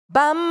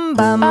Bum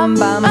bum bum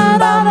bum bum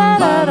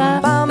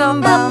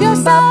bum help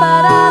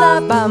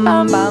yourself. Bum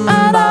bum bum bum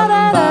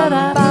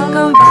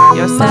help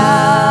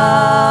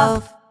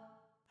yourself.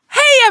 Hey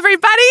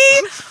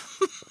everybody!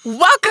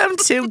 Welcome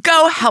to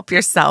Go Help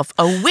Yourself,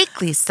 a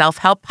weekly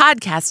self-help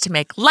podcast to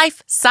make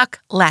life suck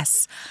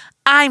less.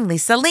 I'm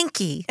Lisa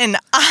Linky. And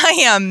I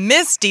am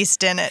Misty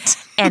Stinnett.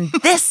 And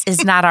this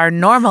is not our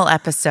normal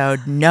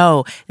episode.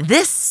 No,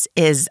 this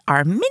is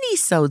our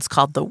mini-sodes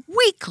called the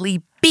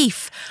Weekly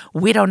Beef.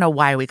 We don't know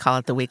why we call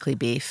it the Weekly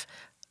Beef.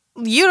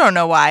 You don't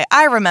know why.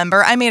 I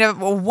remember I made a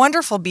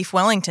wonderful Beef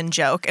Wellington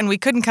joke, and we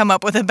couldn't come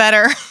up with a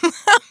better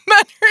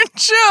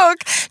joke.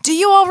 Do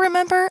you all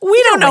remember?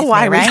 We don't know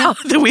why we call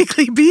it the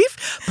Weekly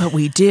Beef, but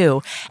we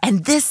do.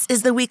 And this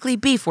is the Weekly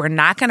Beef. We're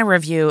not going to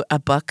review a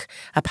book,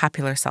 a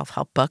popular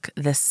self-help book,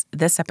 this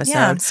episode.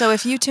 Yeah, so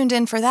if you tuned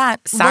in for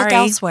that, sorry, look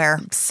elsewhere.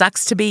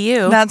 Sucks to be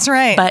you. That's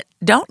right. But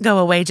don't go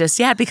away just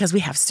yet because we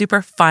have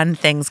super fun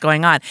things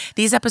going on.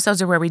 These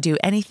episodes are where we do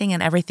anything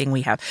and everything.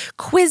 We have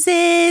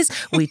quizzes.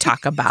 We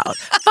talk about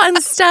fun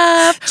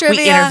stuff. Trivia.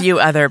 We interview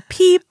other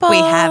people. We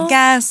have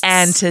guests.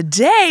 And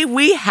today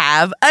we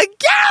have a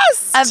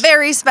guest. A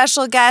very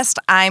special guest.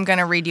 I'm going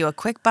to read you a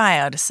quick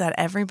bio to set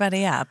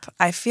everybody up.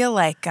 I feel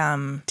like Did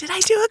I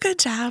do a good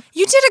job?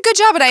 you did a good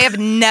job, but I have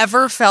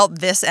never felt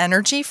this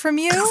energy from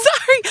you.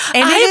 Sorry.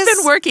 And I it have is-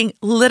 been working.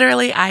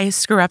 Literally, I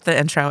screw up the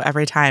intro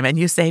every time, and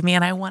you save me,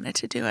 and I wanted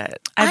to do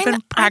it. I've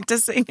been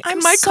practicing I'm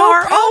in my so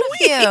car proud all of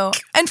week. you.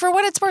 And for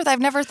what it's worth, I've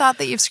never thought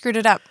that you've screwed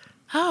it up.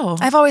 Oh,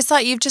 I've always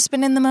thought you've just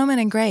been in the moment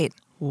and great.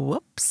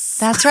 whoops.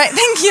 That's right.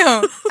 Thank you.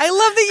 I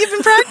love that you've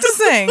been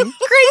practicing.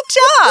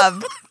 Great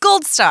job.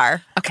 Gold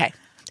star. Okay.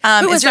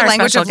 Who is is your our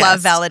language special of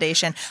love guest?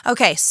 validation?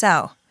 Okay,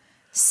 so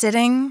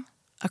sitting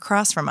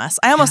across from us.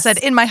 I almost said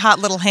in my hot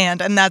little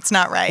hand, and that's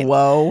not right.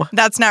 Whoa.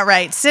 That's not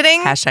right.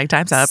 Sitting. Hashtag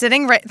time's up.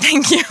 Sitting right.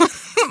 Thank you.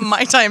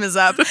 My time is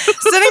up.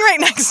 Sitting right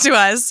next to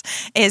us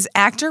is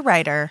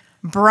actor-writer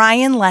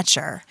Brian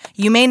Letcher.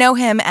 You may know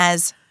him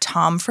as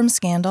Tom from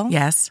Scandal.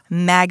 Yes.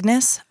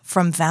 Magnus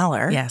from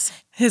Valor. Yes.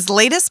 His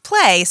latest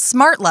play,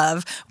 Smart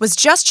Love, was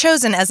just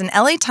chosen as an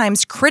LA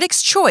Times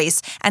Critics'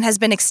 Choice and has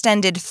been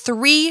extended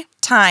 3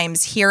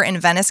 times here in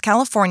Venice,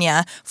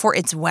 California for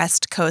its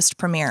West Coast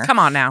premiere. Come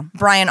on now.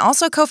 Brian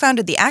also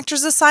co-founded the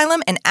Actors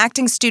Asylum, an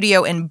acting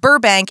studio in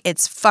Burbank.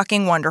 It's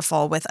fucking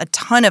wonderful with a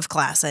ton of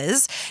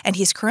classes. And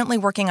he's currently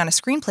working on a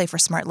screenplay for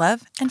Smart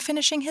Love and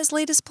finishing his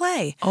latest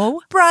play.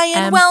 Oh,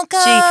 Brian, MG. welcome.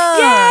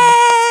 Yay!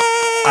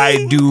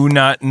 I do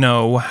not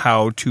know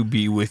how to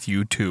be with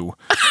you two.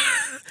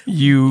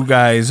 You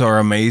guys are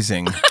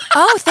amazing.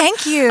 Oh,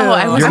 thank you.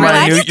 I was- You're I'm my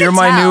glad new. you could You're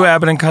my tell. new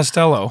Abbott and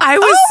Costello. I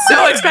was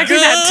so expecting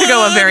that to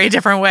go a very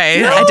different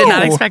way. I did not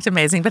No. expect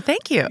amazing, but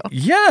thank you.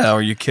 Yeah,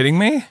 are you kidding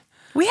me?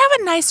 We have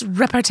a nice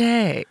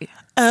repartee.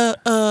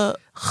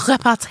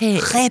 Repartee.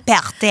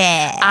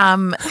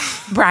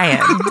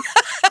 Brian.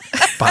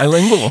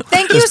 Bilingual.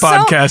 Thank you This so-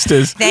 podcast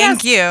is.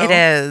 Thank you. It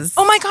is.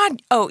 Oh my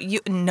God! Oh,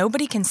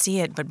 nobody can see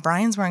it, but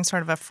Brian's wearing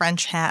sort of a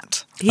French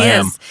hat. He I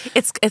is.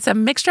 am. It's a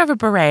mixture of a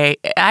beret.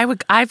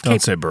 I've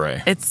Don't say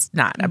beret. It's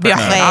not a beret.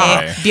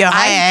 Beret.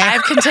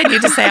 I've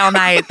continued to say all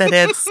night that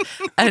it's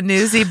a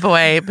Newsy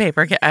Boy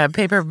paper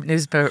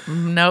newspaper.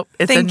 Nope,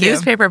 it's Thank a you.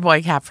 newspaper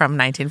boy cap from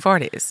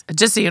 1940s.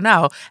 Just so you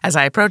know, as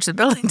I approached the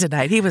building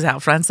tonight, he was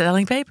out front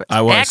selling papers.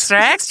 I was.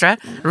 Extra.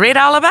 Read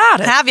all about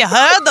it. Have you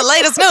heard the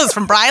latest news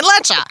from Brian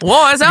Letcher?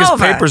 War is Because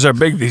over. papers are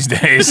big these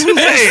days.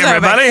 Hey,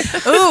 everybody.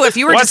 Ooh, if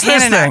you were What's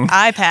just handing this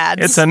out thing?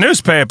 iPads. It's a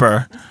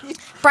newspaper.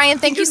 Brian,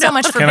 thank you so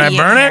much for Can being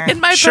I burn here. it? In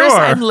my Sure. purse,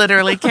 I'm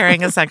literally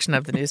carrying a section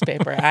of the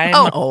newspaper.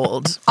 I'm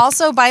old.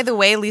 Also, by the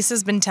way,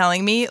 Lisa's been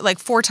telling me like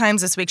 4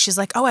 times this week. She's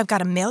like, "Oh, I've got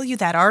to mail you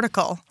that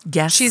article."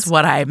 Guess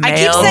what I keep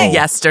mailed saying-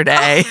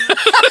 yesterday.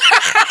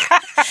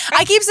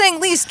 I keep saying,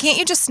 "Lise, can't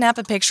you just snap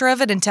a picture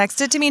of it and text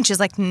it to me?" And she's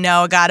like,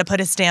 "No, got to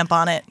put a stamp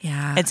on it.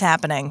 Yeah. It's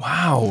happening."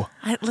 Wow.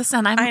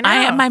 Listen, I I know.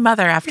 am my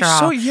mother after all.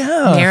 so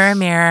young. Mirror,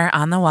 mirror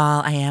on the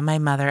wall. I am my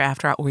mother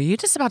after all. Were you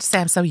just about to say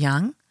I'm so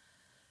young?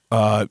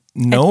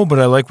 No, but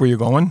I like where you're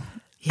going.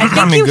 I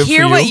think mean, you good for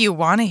hear you. what you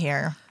want to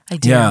hear. I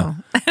do. Yeah.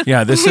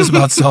 Yeah, this is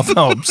about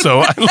self-help.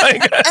 So I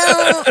like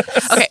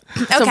it. Okay.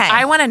 So Okay.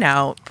 I want to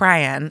know,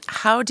 Brian,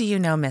 how do you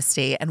know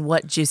Misty and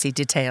what juicy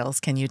details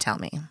can you tell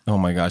me? Oh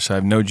my gosh, I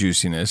have no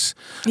juiciness.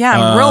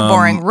 Yeah, real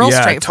boring, real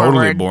yeah, straightforward.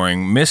 totally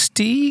boring.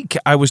 Misty,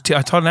 I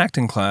taught an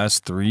acting class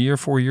 3 or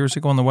 4 years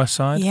ago on the West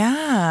Side.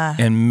 Yeah.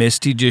 And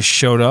Misty just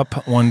showed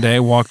up one day,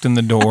 walked in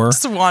the door.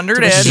 Just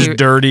wandered She's in. just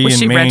dirty Was and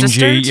she mangy.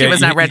 registered? She Yeah,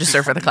 was not you-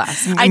 registered for the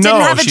class. I didn't No,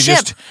 have a she chip.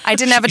 just- I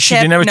didn't have a She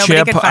chip. didn't have a Nobody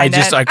chip. could find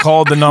it. I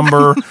called the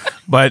number,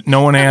 but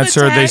no one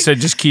answered. They tag? said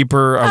just keep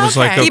her. I was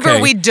like, Okay. okay, Keep her,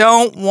 we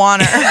don't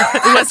want her.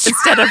 It was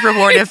instead of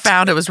reward if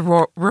found, it was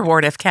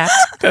reward if kept.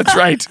 that's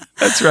right.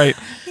 That's right.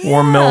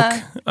 Warm milk.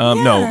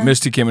 No,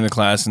 Misty came into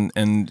class and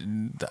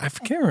I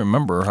can't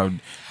remember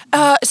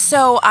how.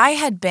 So I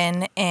had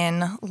been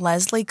in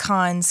Leslie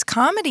Kahn's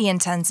comedy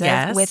intensive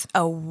Yes. with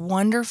a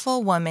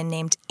wonderful woman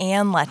named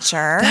Ann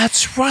Letcher.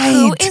 That's right.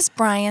 Who is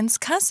Brian's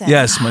cousin.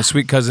 Yes, my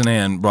sweet cousin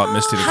Ann brought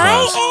Misty to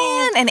Hi, class.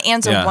 Ann. And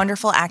Anne's Yeah. a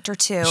wonderful actor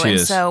too. She and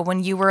is. so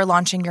when you were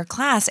launching your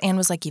class, Anne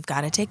was like, "You've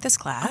got to take this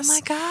class." Oh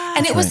my God.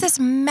 And it was right. this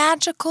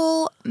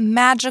magical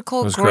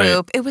was great.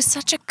 group. It was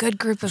such a good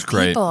group of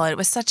great. people. It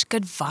was such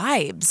good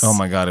vibes. Oh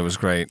my God, it was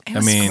great. It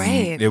was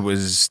great. It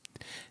was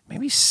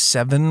maybe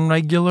 7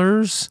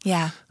 regulars.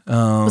 Yeah.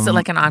 Was it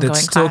like an ongoing that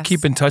still class?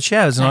 keep in touch.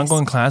 Yeah, it was an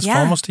ongoing class Yeah. for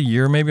almost a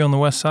year, maybe on the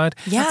west side.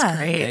 Yeah. That's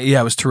great.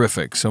 Yeah, it was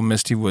terrific. So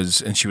Misty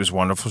she was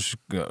wonderful. She's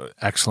an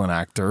excellent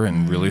actor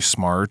and really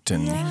smart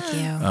and Thank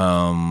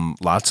you.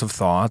 lots of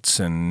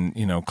thoughts. And,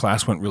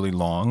 class went really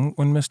long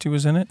when Misty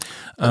was in it.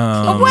 What?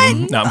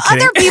 No, I'm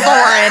kidding. Other people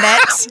were in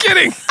it. I'm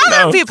kidding.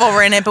 Other No. people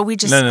were in it, but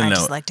I No.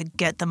 just like to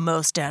get the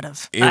most out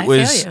of. I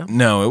feel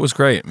you. It was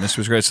great. Misty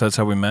was great. So that's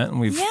how we met, and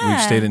we've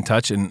Yeah. stayed in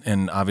touch.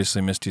 And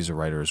obviously Misty's a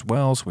writer as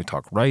well, so we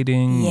talk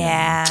writing.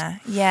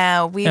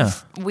 Yeah.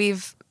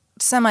 We've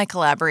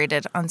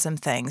semi-collaborated on some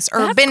things, or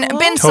That's been cool.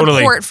 Totally.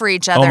 support for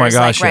each Oh other's my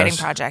gosh, writing yes.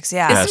 projects.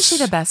 Yeah. Isn't Yes. she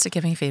the best at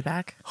giving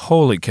feedback?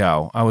 Holy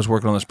cow! I was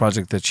working on this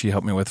project that she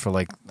helped me with for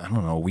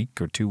a week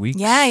or 2 weeks.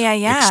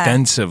 Yeah.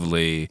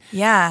 Extensively.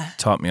 Yeah.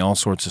 Taught me all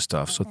sorts of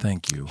stuff. So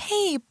thank you.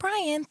 Hey,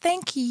 Brian,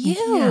 thank you.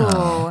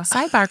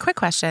 Sidebar, quick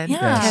question.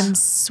 Yeah. Can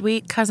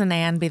Sweet Cousin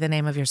Anne be the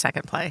name of your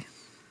second play?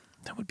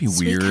 That would be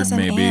Sweet weird, Cousin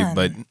maybe, Anne.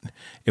 but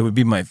it would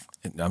be my.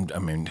 I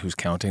mean, who's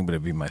counting? But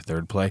it'd be my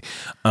 3rd play.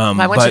 I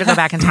want you to go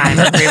back in time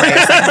and rewrite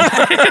your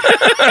second.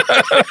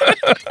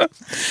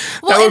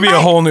 That would be a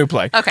whole new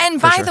play. Okay.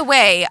 And by the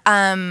way,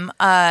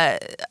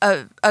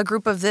 a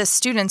group of the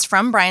students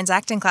from Brian's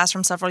acting class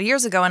from several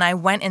years ago, and I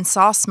went and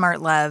saw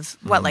Smart Love,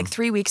 like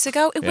 3 weeks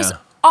ago? It was Yeah.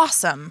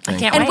 awesome.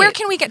 can't And wait. where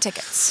can we get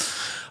tickets?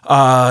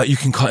 You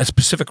can call it's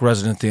Pacific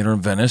Resident Theater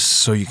in Venice,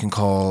 so you can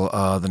call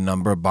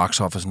the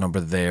box office number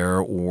there,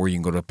 or you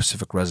can go to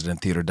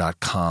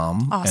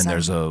pacificresidenttheater.com, Awesome. and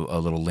there's a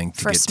little link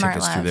to For get Smart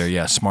tickets Love. through there.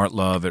 Yeah, Smart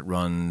Love. It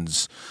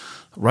runs.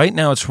 Right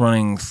now, it's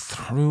running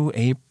through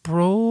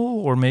April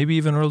or maybe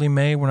even early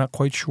May. We're not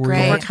quite sure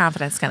Great. We're yet.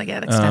 confident it's going to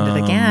get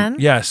extended again.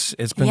 Yes,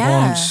 it's been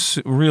Yeah.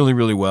 going really,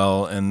 really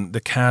well, and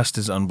the cast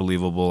is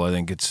unbelievable. I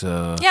think it's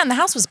Yeah, and the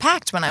house was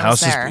packed when I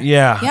was house there. is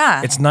yeah.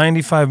 Yeah. It's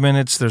 95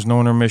 minutes. There's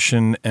no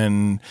intermission,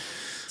 and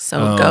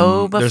So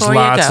go before there's you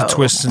lots go. of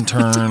twists and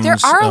turns. There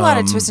are a lot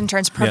of twists and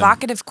turns,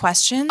 provocative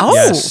questions. Oh.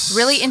 Yes.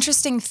 Really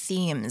interesting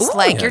themes.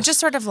 You're just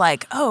sort of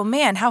like, oh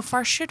man, how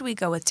far should we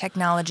go with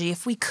technology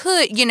if we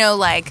could, Yeah.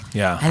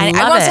 I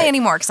love won't it. say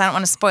anymore because I don't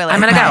want to spoil it. I'm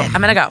going to go. I'm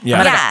going to go. Yeah,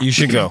 I'm gonna Yeah. you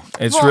should go.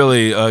 It's Well-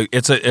 really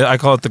I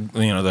call it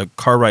the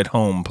car ride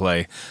home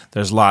play.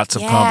 There's lots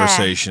of Yeah.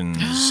 conversations,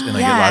 and I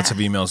get Yeah. lots of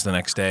emails the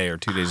next day or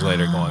 2 days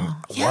later going,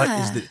 "What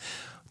Yeah. is the?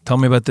 Tell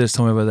me about this.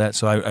 Tell me about that."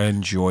 So I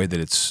enjoy that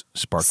it's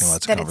sparking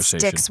lots that of it conversation.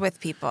 sticks with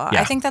people.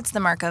 Yeah. I think that's the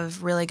mark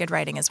of really good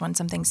writing is when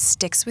something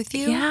sticks with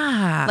you.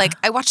 Yeah. Like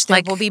I watched There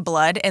Like- Will Be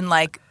Blood, and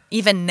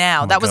even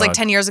now, that was like God.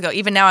 10 years ago.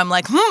 Even now, I'm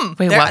like,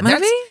 Wait, there- what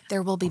there's- movie?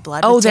 There Will Be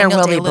Blood. Oh, with There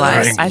Daniel Will Be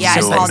Blood. Day-Lewis. I Yeah, just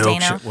and said Paul milkshake.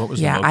 Dano. What was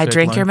Yeah, the I milkshake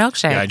drink your line?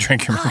 milkshake. Yeah, I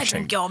drink your Oh, I milkshake.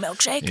 drink your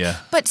milkshake. Yeah.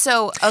 But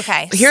so,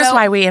 okay. Here's so-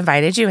 why we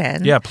invited you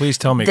in. Yeah, please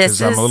tell me This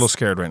because I'm is a little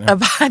scared right now. A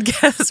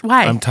podcast.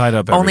 Why? I'm tied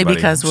up, Only everybody.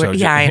 because we're. So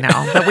Yeah, I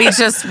know. But we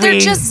just. They're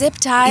just zip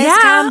ties. Yeah.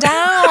 Calm down.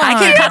 I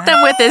can cut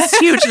them with this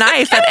huge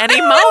knife at any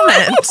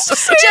moment.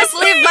 Just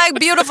leave my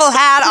beautiful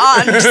hat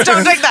on. Just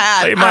don't take the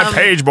hat. Hey, my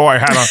page boy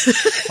hat on. All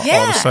of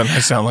Yeah. a sudden, I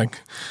sound like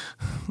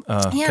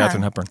Yeah.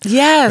 Katharine Hepburn.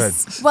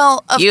 Yes.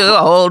 Well, of You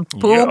old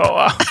poop.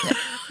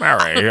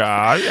 Mary, you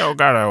gotta.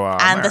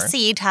 and the Mary.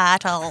 sea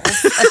turtles.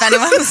 If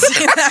anyone's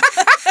seen that.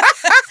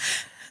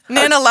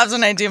 Nana loves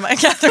when I do my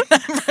Catherine.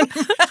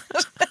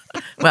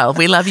 Well,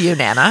 we love you,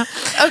 Nana.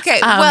 Okay,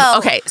 well.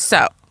 Okay,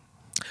 so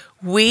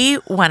we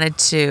wanted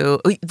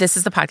to. This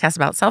is the podcast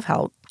about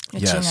self-help.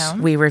 Which Yes. you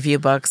know. We review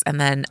books,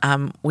 and then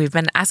we've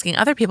been asking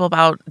other people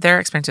about their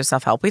experience with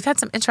self-help. We've had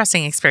some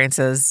interesting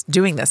experiences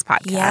doing this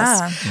podcast.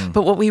 Yeah.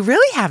 But what we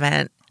really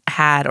haven't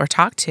had or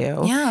talked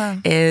to Yeah.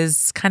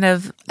 is kind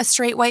of A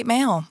straight white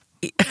male.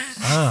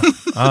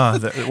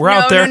 We're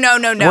out there. No.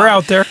 We're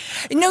out there.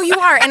 No, you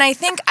are. And I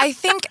think,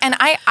 and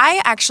I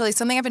actually,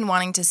 something I've been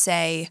wanting to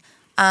say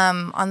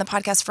on the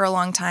podcast for a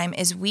long time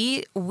is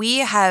we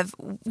have,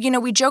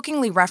 we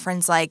jokingly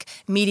reference like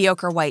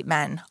mediocre white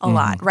men a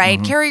lot,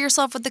 right? Carry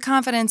yourself with the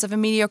confidence of a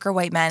mediocre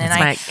white man. That's And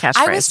my I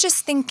catchphrase. was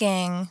just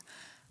thinking,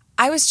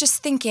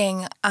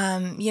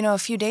 a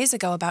few days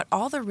ago about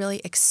all the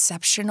really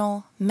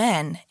exceptional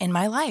men in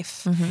my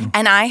life. Mm-hmm.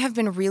 And I have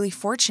been really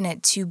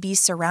fortunate to be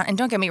surrounded, and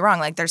don't get me wrong,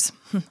 like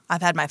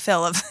I've had my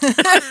fill of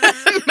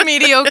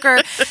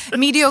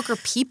mediocre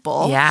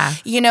people. Yeah.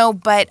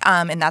 But,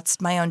 and that's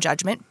my own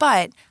judgment,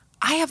 but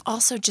I have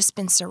also just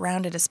been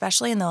surrounded,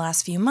 especially in the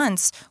last few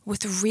months,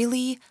 with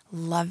really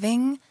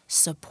loving,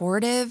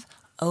 supportive,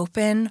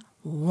 open,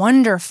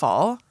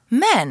 wonderful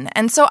men.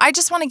 And so I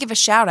just want to give a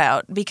shout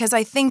out because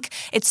I think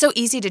it's so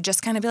easy to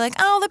just kind of be like,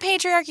 oh, the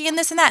patriarchy and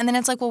this and that. And then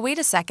it's like, well, wait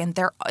a second.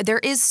 There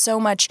is so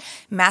much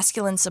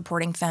masculine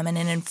supporting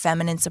feminine and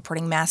feminine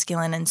supporting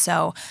masculine. And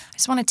so I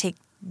just want to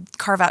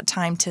carve out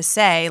time to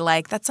say,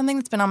 like, that's something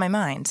that's been on my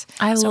mind.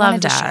 I So love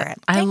wanted to that. share it.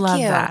 I Thank love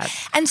you. that.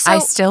 And so, I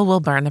still will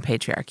burn the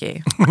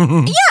patriarchy.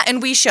 yeah,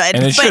 and we should.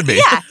 And it but should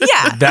be.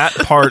 Yeah. That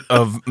part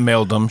of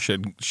maledom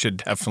should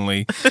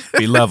definitely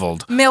be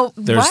leveled.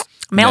 What?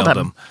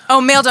 Maledom. Oh,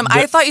 maledom.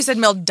 I thought you said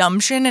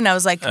maildumption, and I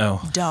was like,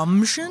 Oh.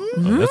 dumption?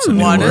 Oh, that's a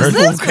new What word. is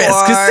this word?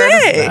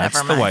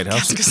 That's the White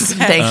House.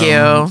 Thank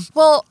you.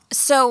 Well,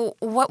 so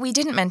what we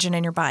didn't mention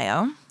in your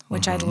bio,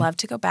 which Mm-hmm. I'd love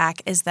to go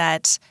back, is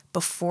that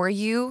before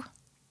you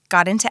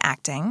got into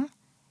acting,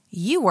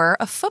 you were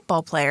a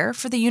football player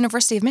for the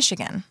University of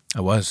Michigan.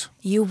 I was.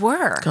 You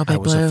were. Go I Big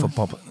was Blue. a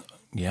football player.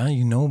 Yeah,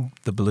 you know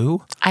the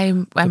Blue?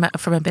 I'm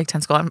from a Big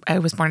Ten school. I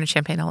was born in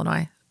Champaign,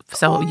 Illinois.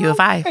 So U of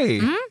I.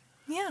 Hey,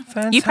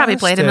 Yeah. You probably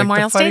played in fantastic.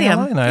 Memorial The Fighting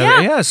Stadium. Lion.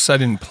 Yeah. Yes, I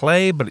didn't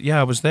play, but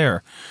yeah, I was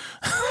there.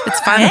 It's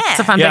fun. It's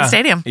a fun Yeah. big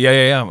stadium.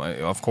 Yeah.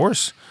 Of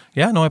course.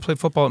 Yeah, no, I played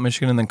football at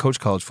Michigan and then coached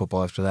college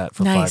football after that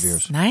for 5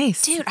 years.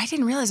 Nice. Dude, I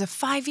didn't realize it.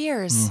 5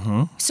 years.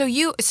 Mm-hmm. So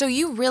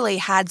you really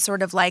had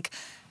sort of like,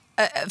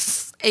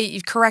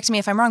 correct me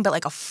if I'm wrong, but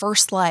like a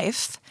first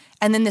life,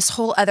 and then this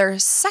whole other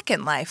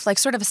second life, like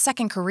sort of a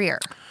second career.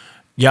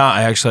 Yeah,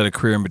 I actually had a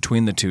career in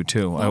between the two,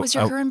 too. What was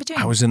your career in between?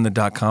 I was in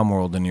the .com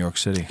world in New York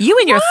City. You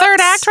in your third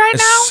act right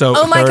now? So,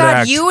 Oh my third God,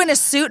 act. you in a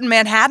suit in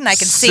Manhattan, I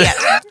can see it.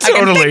 I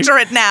Totally. can picture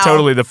it now.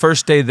 Totally. The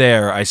first day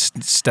there, I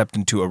stepped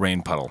into a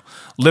rain puddle.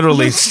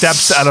 Literally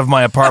steps out of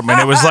my apartment.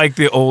 It was like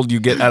the old you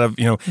get out of,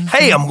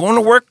 hey, I'm going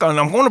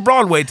to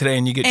Broadway today,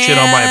 and you get shit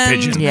on by a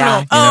pigeon.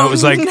 Yeah. It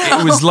was like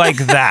it was like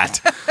that.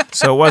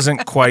 So it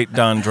wasn't quite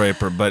Don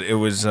Draper, but it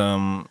was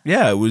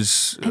it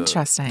was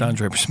Interesting. Don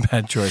Draper's a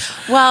bad choice.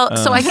 Well,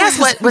 so I guess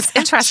what's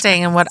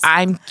interesting and what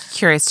I'm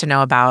curious to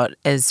know about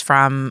is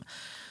from,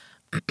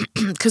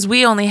 because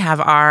we only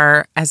have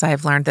our, as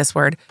I've learned this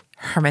word,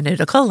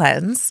 hermeneutical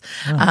lens,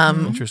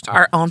 Interesting.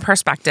 our own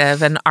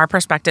perspective. And our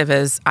perspective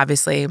is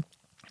obviously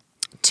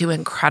two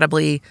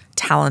incredibly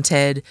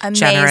talented,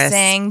 generous,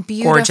 Amazing,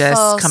 beautiful, gorgeous,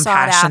 sought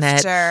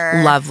compassionate,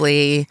 after.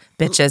 lovely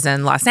bitches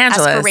in Los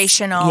Angeles.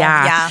 Aspirational.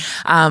 Yeah.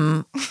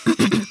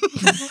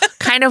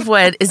 Kind of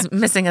what is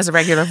missing as a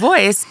regular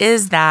voice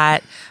is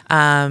that,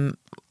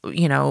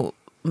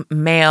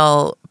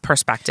 male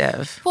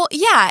perspective. Well,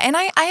 yeah, and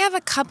I have a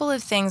couple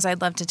of things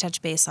I'd love to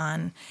touch base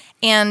on.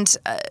 And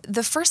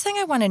the first thing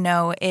I want to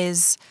know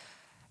is,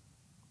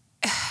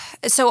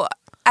 so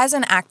as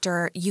an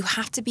actor, you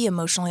have to be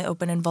emotionally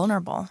open and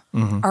vulnerable.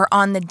 Or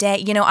on the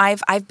day,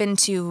 I've been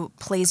to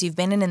plays you've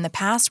been in the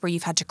past where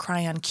you've had to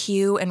cry on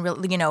cue and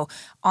really,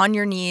 on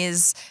your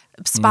knees,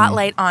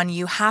 spotlight on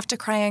you, have to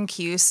cry on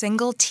cue,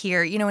 single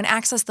tear, and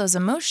access those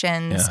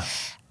emotions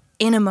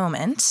in a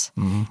moment.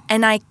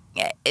 And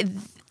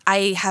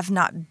I have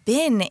not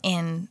been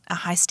in a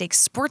high stakes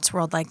sports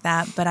world like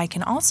that, but I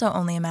can also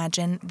only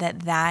imagine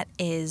that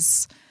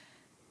is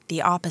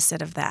the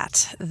opposite of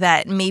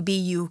that maybe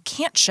you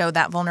can't show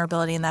that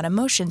vulnerability and that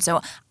emotion. So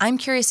I'm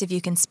curious if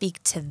you can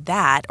speak to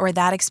that or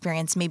that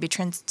experience, maybe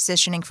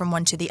transitioning from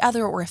one to the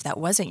other, or if that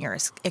wasn't your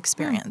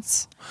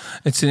experience.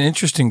 It's an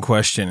interesting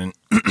question,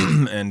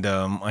 and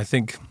I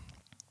think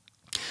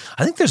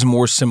there's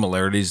more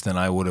similarities than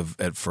I would have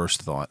at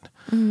first thought.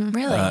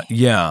 Really?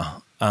 Yeah.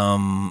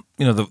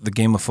 The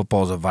game of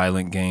football is a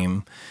violent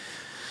game.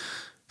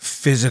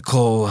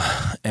 Physical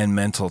and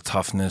mental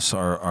toughness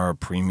are a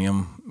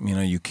premium.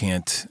 You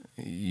can't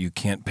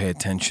pay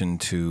attention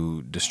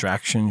to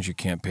distractions. You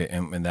can't pay,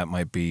 and that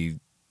might be,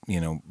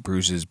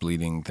 bruises,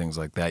 bleeding, things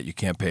like that. You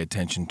can't pay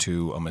attention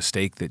to a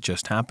mistake that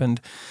just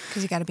happened.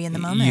 Because you got to be in the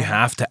moment. You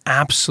have to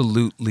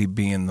absolutely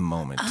be in the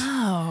moment.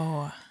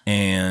 Oh.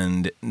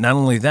 And not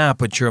only that,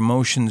 but your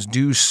emotions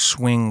do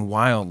swing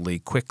wildly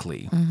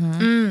quickly.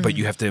 But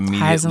you have to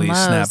Highs and immediately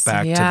lows, snap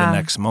back to yeah. the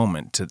next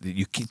moment, to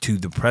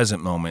the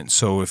present moment.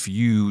 So if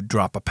you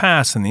drop a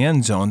pass in the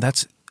end zone,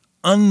 that's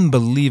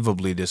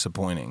unbelievably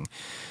disappointing.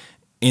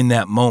 In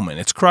that moment,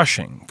 it's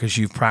crushing because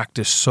you've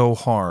practiced so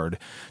hard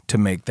to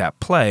make that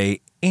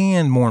play.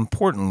 And more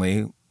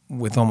importantly,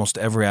 with almost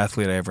every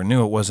athlete I ever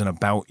knew, it wasn't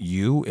about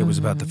you. It was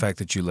about the fact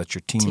that you let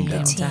your team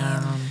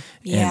down.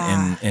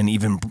 Yeah. And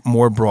even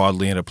more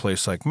broadly, in a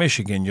place like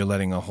Michigan, you're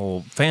letting a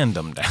whole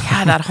fandom down.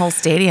 Yeah, that whole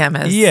stadium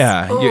is.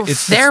 Yeah,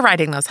 They're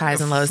riding those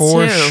highs and lows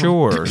for too.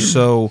 sure.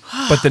 So,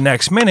 but the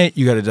next minute,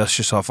 you got to dust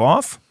yourself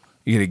off.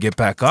 You got to get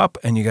back up,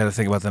 and you got to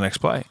think about the next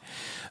play.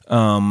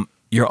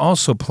 You're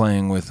also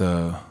playing with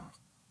a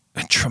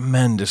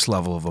tremendous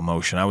level of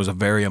emotion. I was a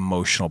very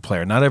emotional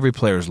player. Not every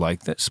player is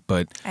like this,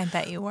 but I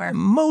bet you were.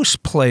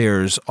 most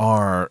players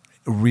are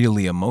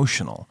really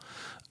emotional.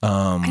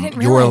 I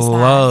didn't Your realize that.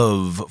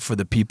 love for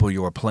the people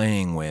you're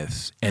playing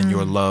with and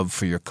your love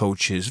for your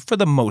coaches, for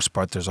the most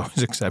part, there's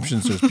always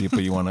exceptions. There's people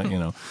you want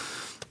to,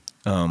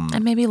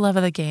 And maybe love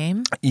of the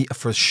game.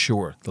 for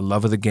sure. The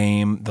love of the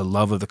game, the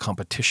love of the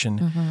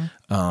competition.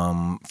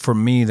 Mm-hmm. For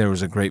me, there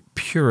was a great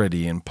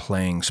purity in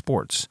playing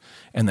sports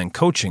and then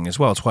coaching as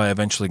well. It's why I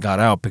eventually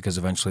got out, because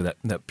eventually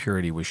that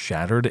purity was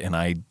shattered and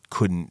I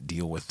couldn't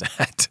deal with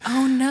that.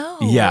 Oh, no.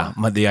 Yeah,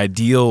 the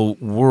ideal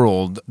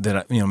world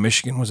that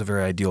Michigan was a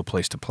very ideal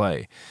place to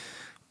play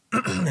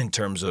in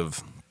terms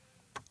of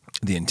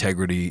the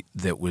integrity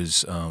that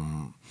was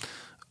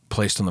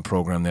placed on the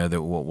program there,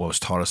 that what was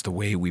taught us, the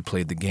way we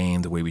played the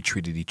game, the way we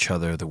treated each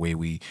other, the way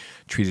we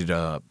treated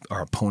our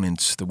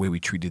opponents, the way we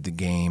treated the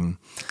game.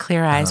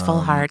 Clear eyes,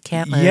 full heart,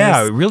 can't lose.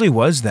 Yeah, it really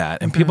was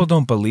that. And people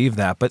don't believe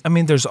that. But, I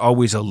mean, there's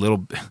always a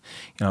little,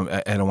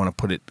 I don't want to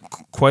put it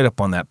quite up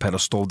on that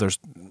pedestal. There's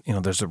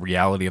a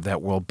reality of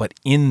that world. But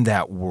in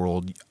that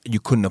world, you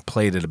couldn't have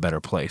played at a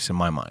better place, in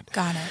my mind.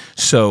 Got it.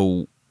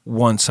 So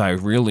once I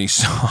really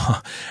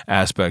saw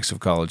aspects of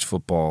college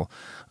football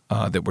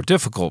that were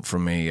difficult for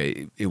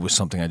me, it was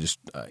something I just,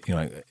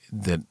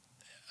 that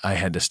I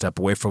had to step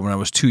away from when I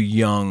was too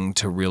young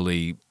to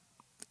really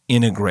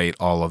integrate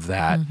all of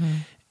that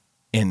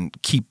and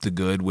keep the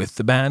good with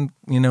the bad,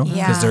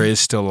 because there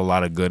is still a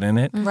lot of good in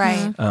it.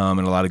 Right. And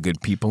a lot of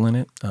good people in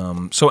it.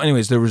 So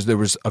anyways, there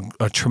was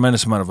a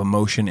tremendous amount of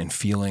emotion and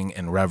feeling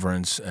and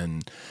reverence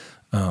and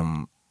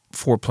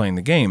for playing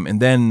the game. And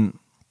then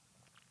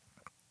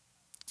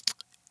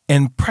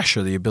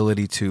pressure, the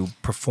ability to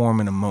perform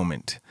in a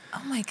moment.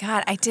 Oh my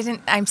God,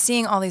 I'm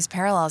seeing all these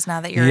parallels now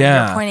that you're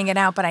pointing it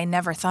out, but I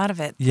never thought of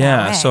it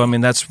that way. So I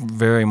mean, that's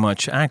very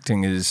much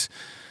acting is,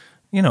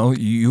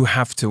 you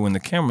have to, when the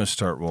cameras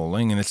start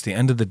rolling and it's the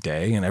end of the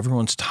day and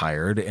everyone's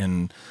tired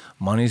and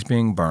money's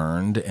being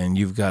burned and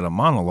you've got a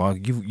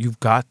monologue, you've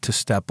got to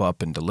step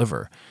up and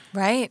deliver.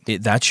 Right.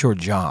 That's your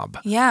job.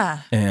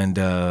 Yeah. And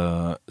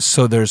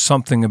so there's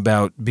something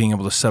about being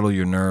able to settle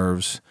your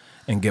nerves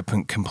and get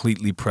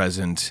completely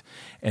present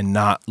and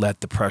not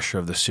let the pressure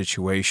of the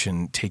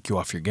situation take you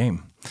off your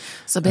game.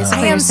 So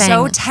basically, I am you're saying,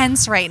 so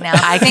tense right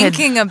now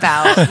thinking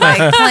about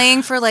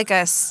playing for like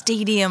a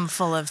stadium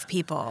full of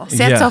people.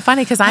 See, it's so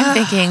funny because I'm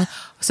thinking,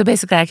 so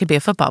basically I could be a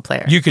football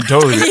player. You could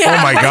totally.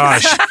 Oh my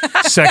gosh.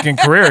 Second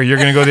career. You're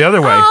going to go the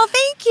other way. Oh,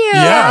 thank you.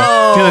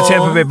 Yeah. Do you know the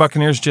Tampa Bay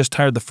Buccaneers just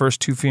hired the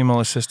first 2 female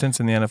assistants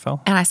in the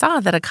NFL? And I saw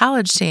that a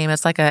college team,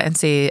 it's like a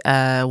NC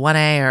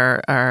 1A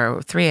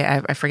or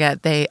 3A, I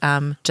forget, they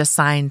just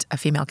signed a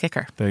female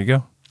kicker. There you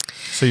go.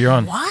 So you're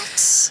on.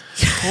 What?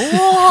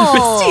 Cool.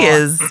 Misty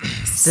is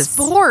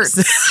sports.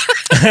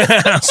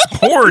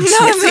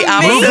 Sports.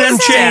 Move them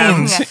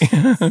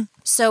chains.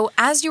 So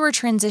as you were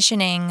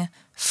transitioning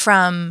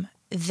from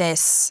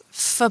this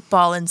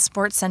football and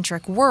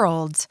sports-centric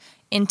world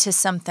into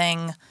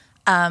something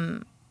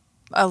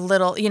a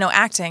little,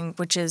 acting,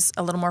 which is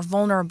a little more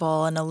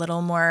vulnerable and a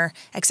little more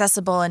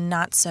accessible and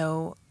not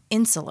so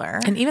insular.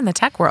 And even the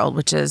tech world,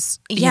 which is,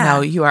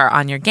 you are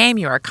on your game,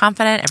 you are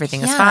confident,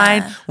 everything is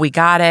fine, we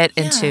got it,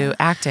 into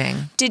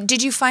acting.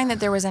 Did you find that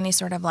there was any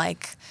sort of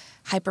like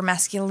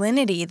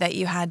hypermasculinity that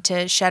you had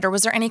to shed, or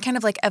was there any kind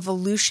of like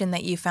evolution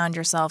that you found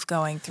yourself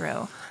going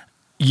through?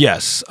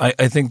 Yes.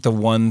 I think the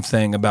one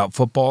thing about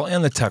football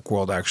and the tech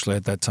world actually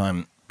at that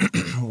time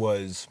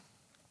was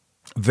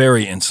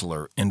very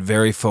insular and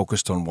very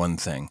focused on one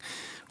thing,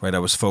 right? I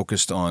was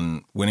focused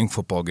on winning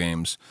football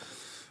games,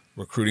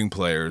 recruiting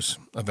players,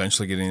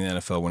 eventually getting the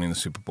NFL, winning the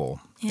Super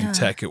Bowl. Yeah. In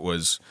tech, it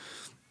was,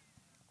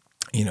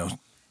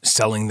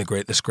 selling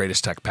this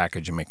greatest tech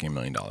package and making $1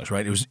 million,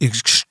 right? It was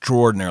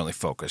extraordinarily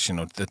focused.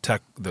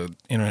 The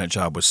internet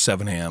job was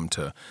 7 a.m.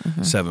 to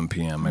 7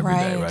 p.m. every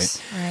day,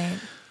 right?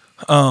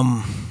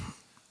 Right.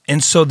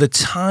 And so the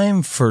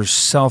time for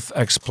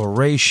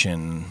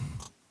self-exploration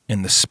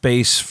and the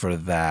space for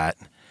that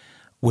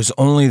was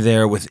only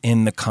there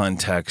within the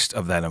context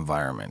of that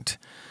environment.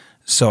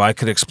 So I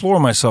could explore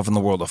myself in the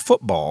world of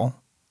football,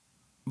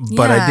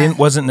 but I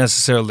wasn't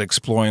necessarily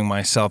exploring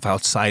myself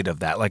outside of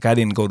that. Like I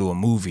didn't go to a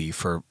movie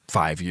for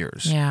 5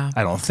 years. Yeah.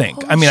 I don't think.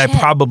 Holy I mean, shit. I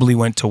probably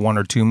went to 1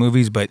 or 2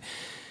 movies, but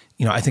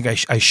I think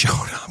I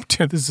showed up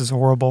to, this is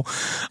horrible,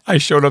 I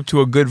showed up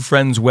to a good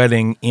friend's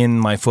wedding in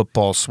my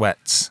football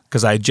sweats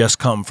because I had just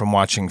come from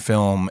watching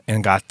film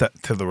and got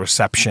to the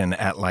reception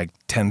at like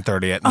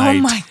 10:30 at night.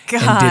 Oh my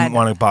God. And didn't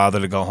want to bother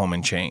to go home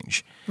and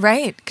change.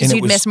 Right, because And it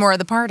you'd was- miss more of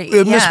the party.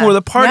 Miss more of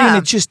the party, Yeah.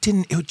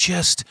 and it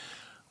just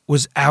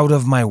was out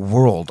of my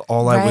world.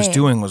 All I was Right.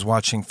 doing was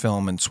watching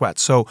film and sweat.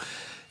 So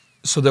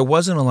there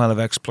wasn't a lot of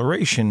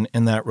exploration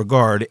in that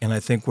regard. And I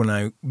think when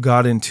I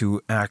got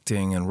into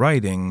acting and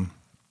writing,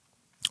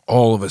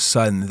 all of a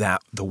sudden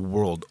that the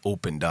world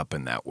opened up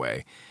in that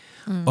way.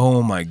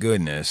 Oh my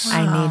goodness.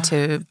 I need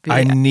to be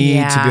I need to be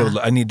yeah. able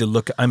to, I need to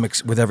look,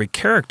 with every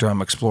character,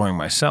 I'm exploring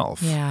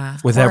myself. Yeah.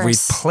 With every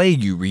course. play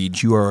you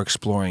read, you are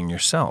exploring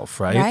yourself,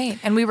 right? Right,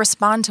 and we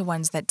respond to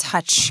ones that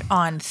touch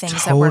on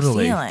things that we're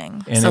Totally.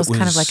 feeling. And So it it's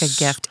kind of was- like a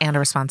gift and a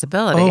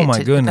responsibility. Oh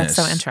my goodness.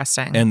 That's so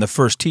interesting. And the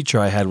first teacher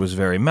I had was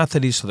very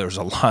methody, so there was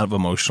a lot of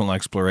emotional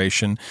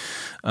exploration.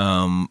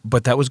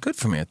 But that was good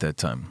for me at that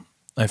time.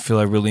 I feel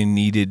I really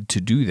needed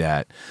to do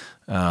that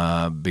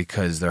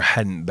because there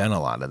hadn't been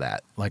a lot of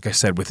that. Like I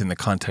said, within the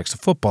context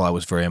of football, I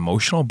was very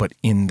emotional, but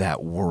in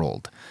that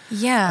world.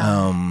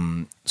 Yeah.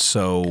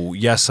 So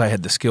yes, I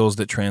had the skills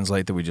that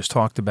translate that we just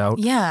talked about.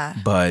 Yeah.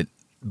 But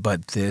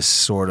this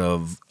sort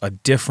of a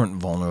different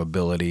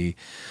vulnerability.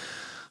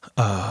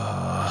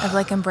 Of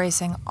like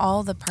embracing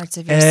all the parts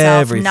of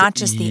yourself, Everything. not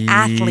just the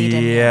athlete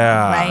in you,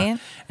 right?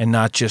 And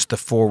not just the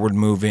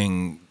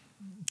forward-moving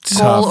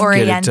Goal get it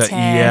oriented. done.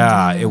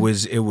 Yeah, it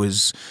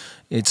was.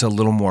 It's a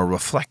little more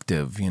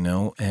reflective,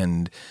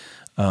 and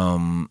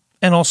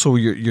also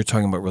you're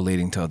talking about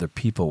relating to other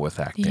people with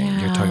acting.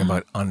 Yeah. You're talking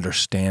about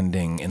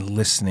understanding and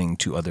listening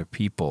to other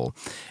people.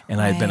 And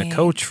I had been a Right.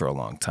 coach for a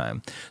long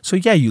time, so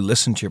yeah, you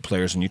listen to your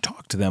players and you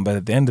talk to them. But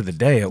at the end of the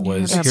day, it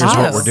was the here's what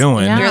boss. we're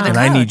doing, Yeah. You're the and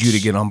I need you to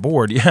coach. get on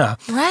board. Yeah.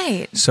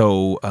 Right.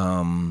 So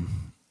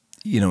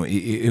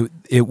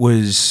it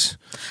was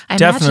I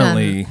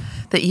definitely. imagine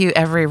that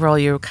every role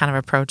you kind of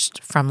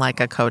approached from like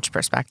a coach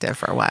perspective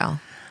for a while.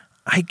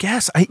 I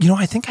guess I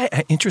think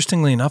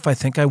interestingly enough, I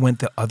think I went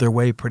the other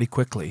way pretty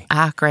quickly.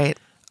 Ah, great.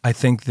 I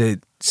think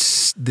that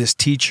this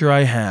teacher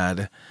I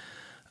had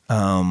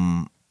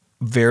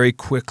very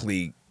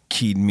quickly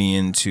keyed me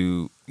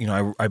into,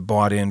 I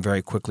bought in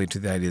very quickly to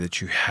the idea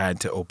that you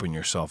had to open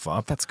yourself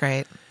up. That's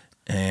great.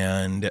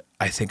 And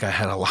I think I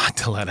had a lot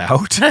to let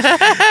out.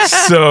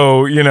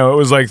 So, it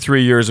was like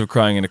 3 years of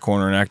crying in a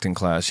corner in acting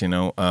class,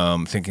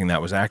 thinking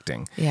that was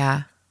acting.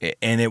 Yeah.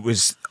 And it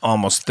was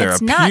almost It's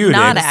therapeutic.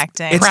 not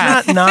acting. It's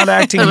Prep. not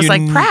acting. It was You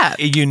like n- prep.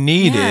 You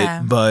need Yeah.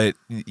 it, but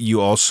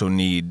you also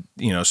need,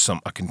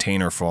 a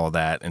container for all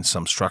that and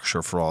some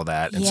structure for all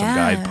that and some Yeah.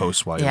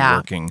 guideposts while you're Yeah.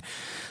 working,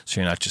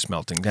 so you're not just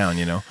melting down.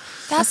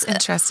 That's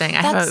interesting.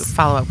 I have a that's-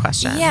 follow-up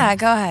question. Yeah,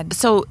 go ahead.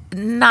 So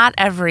not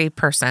every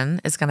person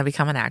is going to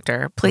become an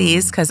actor,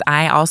 please, because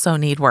I also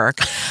need work.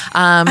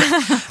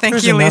 Thank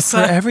There's enough for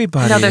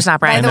everybody. No, there's not,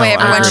 Brian. By the I way, know,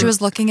 everyone, I she know.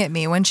 was looking at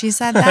me when she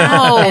said that,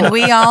 and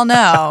we all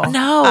know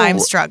No. I'm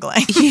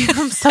struggling.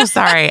 I'm so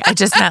sorry. I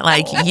just meant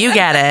like you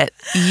get it.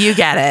 You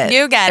get it.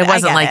 You get it. It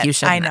wasn't I get like it. you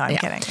should. I know. I'm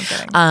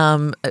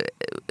kidding.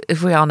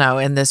 If we all know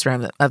in this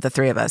room of the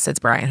three of us, it's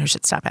Brian who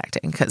should stop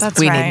acting because That's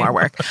we right. need more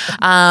work.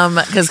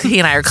 Because he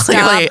and I are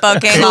clearly, Stop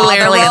booking all the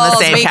clearly in the roles.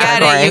 same We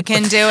category. get it. You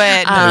can do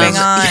it. Moving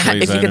on. Yeah,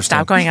 Please, if I you could stop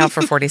understand. going out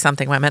for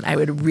 40-something women, I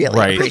would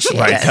really appreciate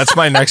Right. it. That's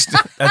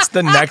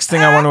the next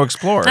thing I want to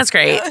explore. That's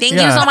great. Thank you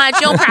Yeah. so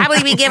much. You'll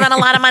probably be given a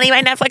lot of money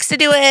by Netflix to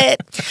do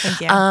it.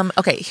 Thank you.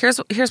 Okay,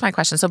 here's my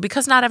question. So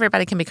because not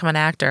everybody can become an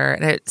actor,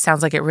 and it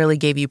sounds like it really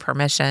gave you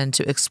permission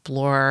to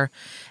explore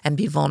and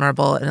be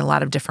vulnerable in a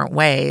lot of different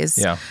ways,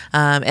 Yeah.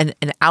 and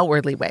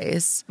outwardly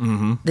ways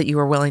that you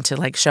were willing to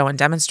like show and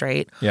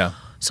demonstrate. Yeah.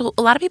 So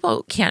a lot of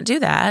people can't do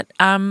that.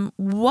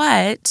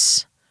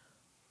 What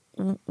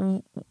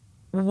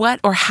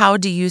or how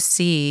do you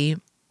see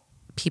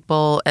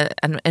people,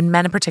 and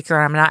men in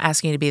particular, I'm not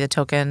asking you to be the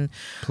token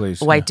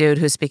Please, white dude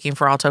who's speaking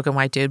for all token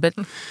white dude, but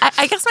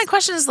I guess my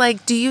question is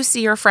like, do you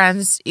see your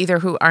friends either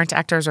who aren't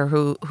actors or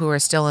who are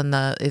still in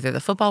either the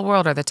football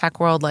world or the tech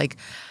world, like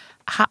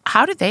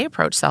how do they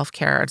approach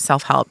self-care and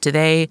self-help? Do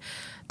they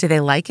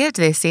like it?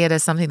 Do they see it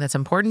as something that's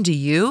important to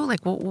you? Like,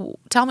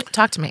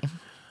 talk to me.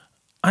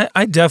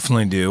 I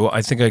definitely do.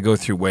 I think I go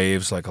through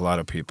waves like a lot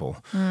of people.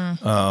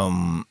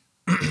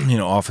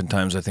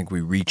 Oftentimes I think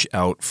we reach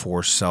out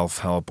for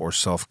self-help or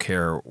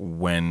self-care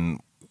when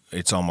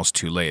it's almost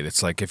too late.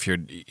 It's like if you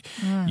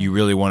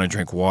really want to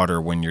drink water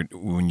when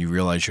you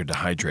realize you're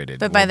dehydrated.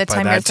 But by the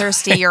time you're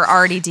thirsty, you're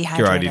already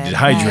dehydrated. You're already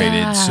dehydrated.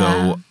 Yeah.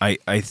 So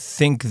I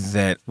think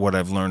that what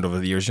I've learned over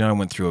the years, I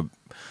went through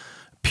a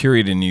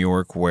period in New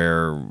York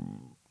where,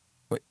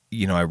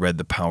 I read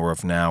The Power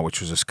of Now,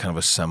 which was just kind of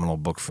a seminal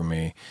book for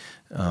me.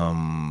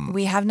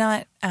 We have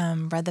not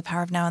read The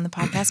Power of Now on the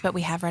podcast, but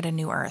we have read A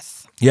New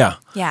Earth. Yeah.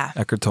 Yeah.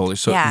 Eckhart Tolle.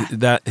 So Yeah.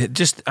 that it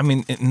just,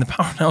 and The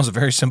Power of Now is a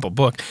very simple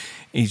book.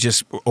 He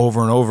just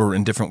over and over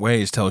in different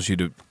ways tells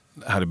you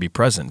how to be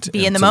present. Be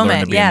and in the to learn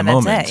moment. to be Yeah, in the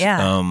that's moment. it.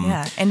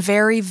 Yeah. And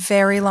very,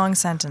 very long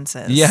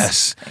sentences.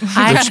 Yes.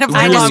 I Which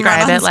really-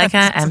 describe it like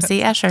an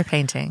MC Escher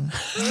painting.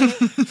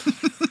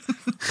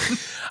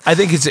 I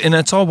think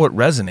it's all what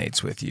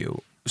resonates with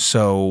you.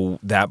 So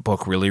that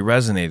book really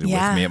resonated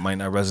Yeah. with me. It might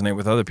not resonate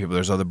with other people.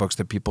 There's other books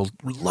that people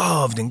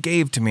loved and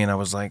gave to me, and I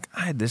was like,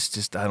 I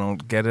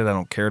don't get it. I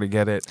don't care to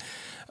get it.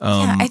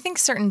 Yeah, I think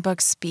certain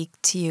books speak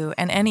to you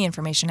and any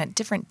information at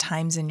different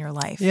times in your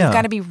life. Yeah. You've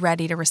got to be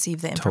ready to receive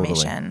the Totally.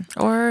 information.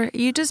 Or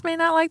you just may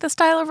not like the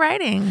style of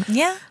writing.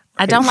 Yeah.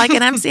 I don't like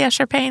an MC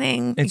Escher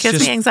painting. It It's gives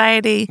just me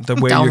anxiety. the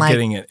way Don't you're like-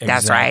 getting it.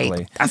 That's Exactly.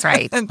 right. That's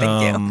right. Thank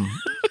you.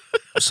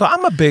 So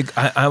I'm a big.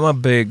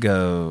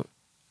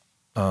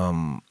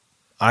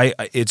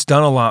 It's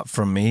done a lot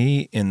for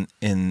me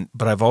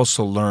but I've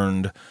also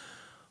learned,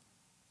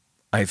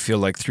 I feel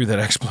like through that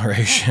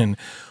exploration,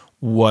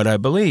 what I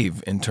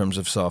believe in terms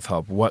of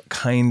self-help, what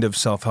kind of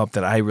self-help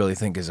that I really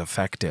think is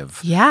effective.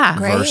 Yeah.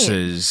 Great.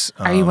 Versus,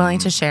 Are you willing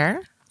to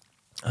share?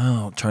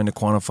 trying to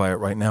quantify it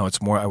right now. It's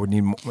more, I would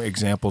need more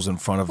examples in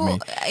front of me. Well,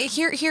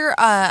 here,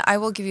 I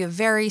will give you a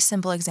very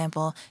simple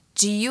example.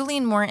 Do you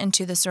lean more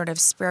into the sort of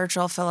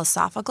spiritual,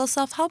 philosophical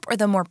self-help or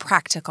the more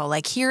practical?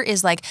 Like here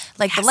is like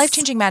the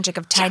life-changing magic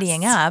of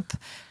tidying up,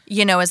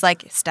 is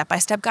like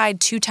step-by-step guide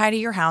to tidy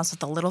your house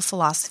with a little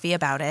philosophy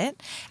about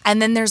it. And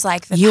then there's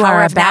like the You power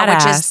are a of now, which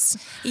badass. is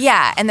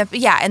and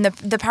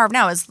the power of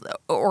now is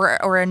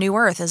or A New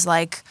Earth is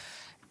like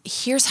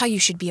here's how you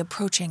should be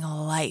approaching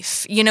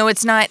life.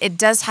 It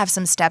does have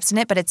some steps in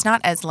it, but it's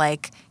not as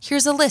like,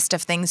 here's a list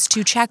of things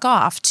to check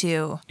off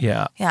to.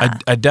 Yeah. Yeah.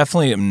 I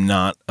definitely am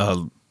not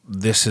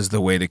this is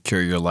the way to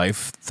cure your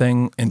life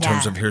thing in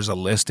terms Yeah. of here's a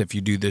list if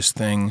you do this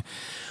thing.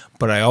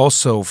 But I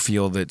also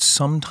feel that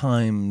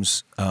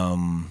sometimes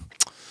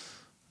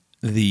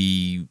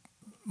the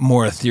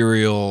more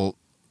ethereal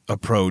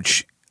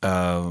approach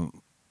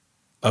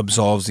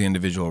absolves the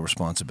individual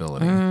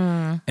responsibility.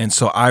 And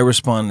so I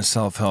respond to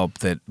self-help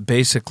that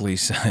basically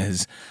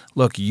says,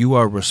 look, you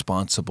are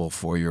responsible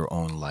for your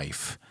own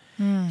life.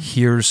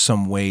 Here's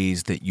some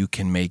ways that you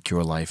can make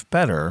your life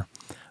better,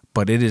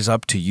 but it is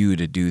up to you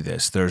to do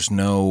this.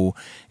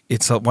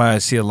 It's why I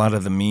see a lot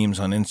of the memes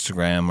on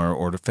Instagram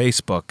or to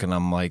Facebook, and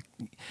I'm like,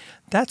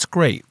 that's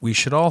great. We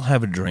should all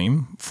have a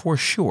dream, for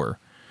sure.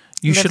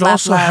 You Live, should laugh,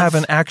 also love. have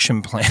an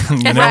action plan,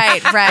 you know?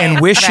 Right.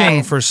 And wishing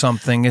right. for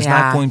something is Yeah.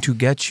 not going to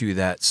get you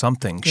that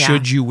something. Yeah.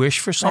 Should you wish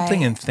for something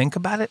Right. and think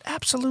about it?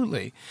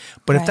 Absolutely.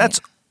 But if Right. that's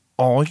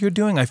all you're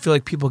doing, I feel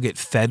like people get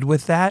fed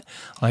with that,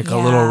 like a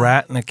Yeah. little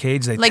rat in a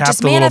cage. They Like tap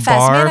just the little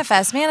bar.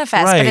 manifest.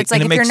 Right, But it's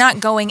like and if it you're makes- not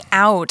going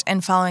out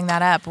and following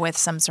that up with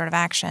some sort of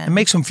action. It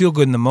makes them feel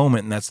good in the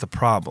moment, and that's the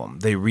problem.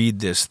 They read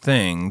this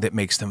thing that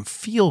makes them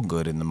feel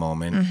good in the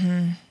moment,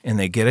 Mm-hmm. and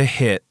they get a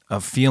hit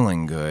of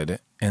feeling good,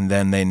 and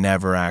then they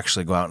never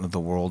actually go out into the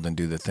world and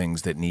do the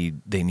things that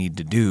they need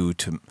to do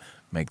to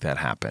make that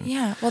happen.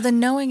 Yeah. Well, the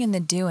knowing and the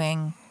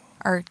doing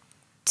are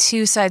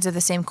two sides of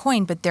the same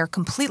coin, but they're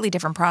completely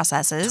different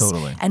processes.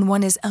 Totally. And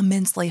one is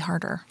immensely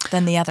harder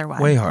than the other one.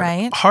 Way harder.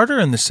 Right? Harder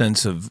in the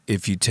sense of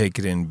if you take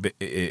it in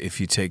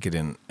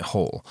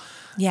whole.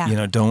 Yeah.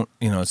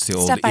 It's the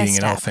old Step by eating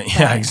step. an elephant. Right.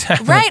 Yeah,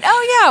 exactly. Right.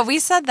 Oh, yeah. We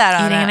said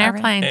that on Eating an a-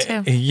 airplane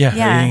too. Yeah,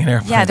 Yeah. eating an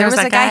airplane. Yeah. There was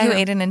There's a that guy who guy-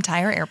 ate an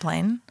entire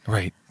airplane.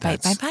 Right.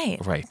 Bite by that's-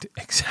 bite. Right.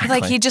 Exactly.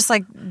 Like he just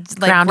like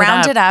Ground it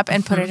ground up. it up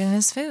and put it in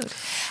his food.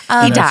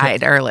 He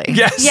died early.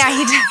 Yes. Yeah,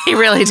 he did. He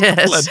really did.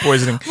 Lead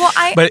poisoning. Well,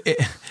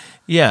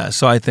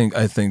 So I think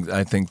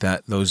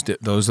that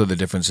those are the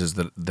differences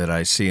that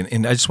I see,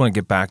 and I just want to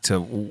get back to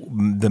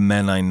the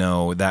men I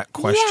know. That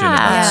question Yeah.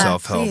 about Yeah,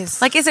 self-help.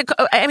 please. Like, is it?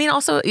 I mean,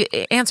 also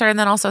answer, and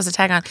then also as a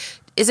tag on,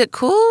 is it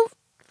cool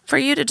for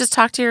you to just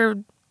talk to your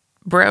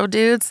bro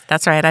dudes?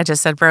 That's right, I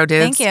just said bro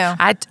dudes. Thank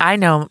you. I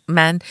know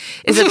men.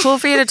 Is it cool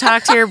for you to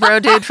talk to your bro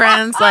dude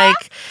friends, like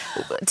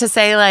to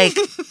say like,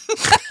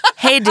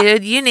 hey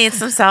dude, you need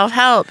some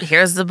self-help.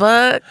 Here's the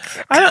book.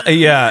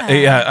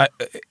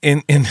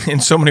 In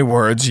so many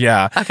words,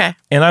 yeah. Okay.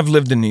 And I've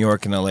lived in New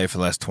York and LA for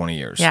the last 20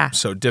 years. Yeah.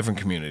 So different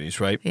communities,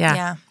 right? Yeah.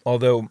 Yeah.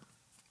 Although,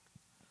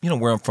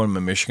 where I'm from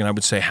in Michigan, I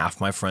would say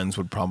half my friends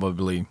would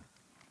probably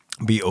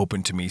be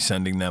open to me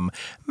sending them,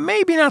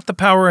 maybe not The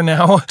Power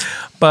Now,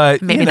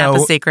 but Maybe not The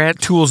Secret.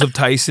 Tools of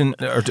Tyson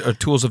or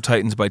Tools of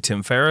Titans by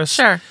Tim Ferriss.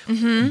 Sure.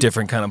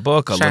 Different kind of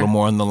book, a Sure. little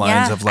more on the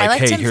lines Yeah, of I like, like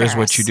hey, Tim here's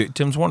what Ferriss. you do.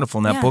 Tim's wonderful,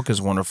 and that Yeah. book is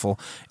wonderful,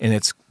 and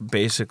it's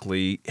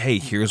basically, hey,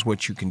 here's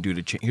what you can do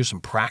to change. Here's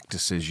some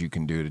practices you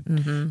can do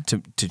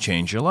to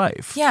change your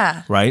life.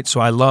 Yeah. Right. So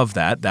I love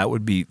that. That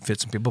would fit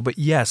some people. But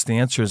yes, the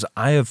answer is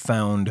I have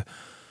found,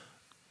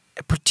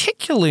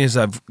 particularly as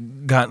I've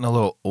gotten a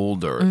little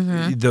older,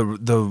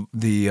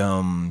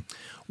 the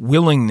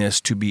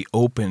willingness to be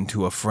open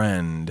to a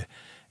friend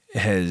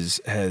has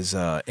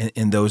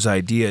in those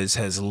ideas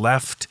has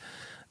left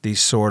these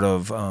sort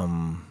of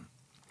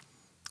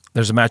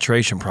there's a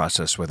maturation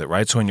process with it,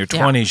 right? So in your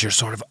 20s, you're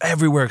sort of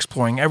everywhere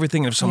exploring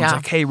everything. And if someone's Yeah.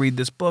 like, hey, read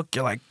this book,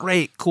 you're like,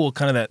 great, cool,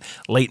 kind of that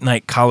late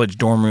night college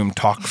dorm room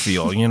talk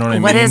feel. You know what I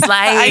mean? What is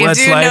life? I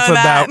What's do life know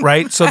about, that.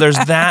 right? So there's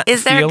that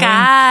Is there feeling.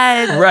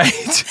 God?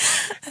 Right.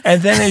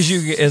 And then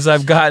as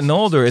I've gotten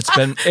older, it's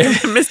been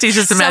Misty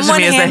just imagined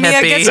Someone me as a hand me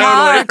hippie.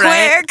 guitar Right?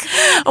 quick.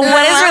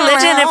 What is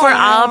religion if we're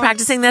all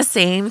practicing the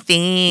same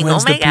thing?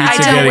 When's oh my the god!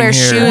 pizza I don't getting wear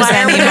here? shoes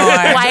Why-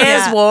 anymore. Why Yeah.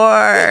 is war?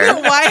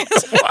 Why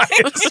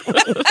is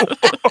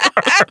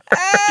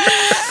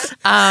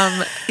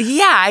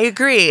Yeah, I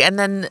agree. And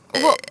then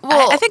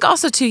I think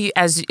also too,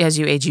 as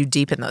you age, you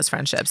deepen those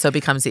friendships, so it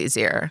becomes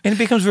easier. And it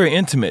becomes very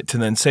intimate to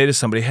then say to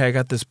somebody, hey, I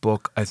got this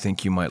book I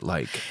think you might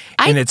like.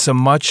 And it's a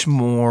much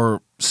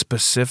more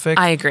specific,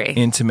 I agree.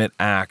 intimate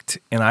act.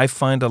 And I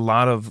find a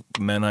lot of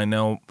men I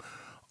know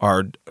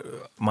are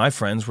my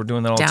friends. We're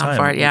doing that all the Down time.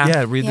 for it, yeah.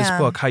 Yeah, read this Yeah.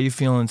 book. How you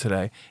feeling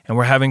today? And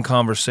we're having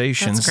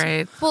conversations That's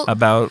great. Well,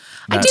 about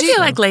I that do feel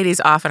stuff. like ladies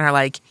often are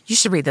like, you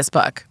should read this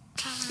book.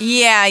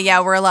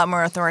 Yeah, we're a lot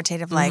more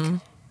authoritative. Like,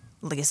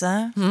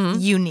 Lisa,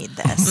 you need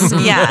this.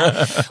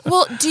 Yeah.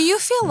 Well, do you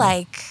feel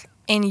like,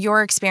 in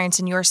your experience,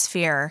 in your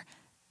sphere,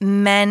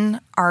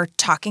 men are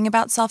talking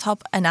about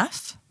self-help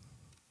enough?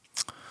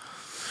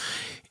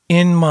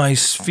 In my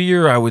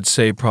sphere, I would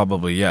say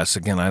probably yes.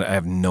 Again, I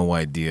have no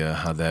idea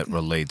how that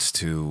relates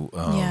to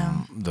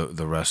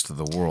the rest of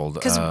the world.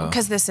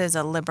 Because this is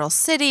a liberal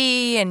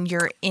city, and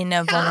you're in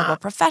a vulnerable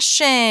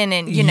profession,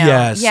 and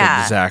Yes,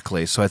 yeah,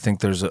 exactly. So I think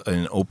there's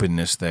an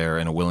openness there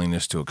and a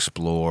willingness to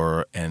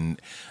explore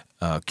and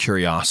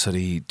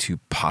curiosity to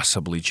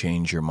possibly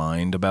change your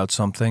mind about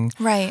something.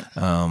 Right.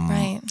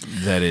 Right.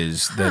 That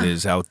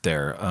is out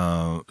there.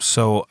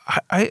 So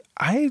I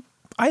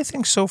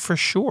think so for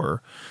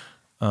sure.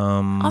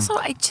 Also,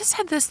 I just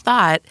had this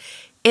thought.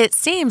 It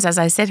seems, as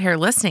I sit here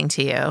listening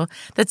to you,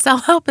 that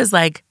self-help is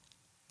like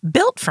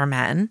built for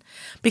men,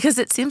 because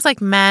it seems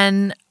like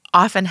men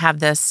often have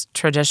this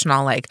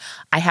traditional, like,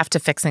 I have to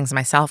fix things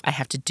myself. I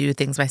have to do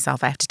things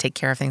myself. I have to take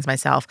care of things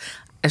myself.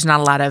 There's not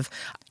a lot of,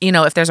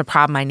 if there's a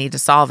problem, I need to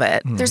solve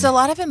it. There's a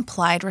lot of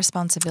implied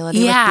responsibility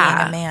with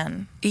being a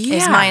man,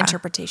 is my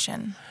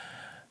interpretation.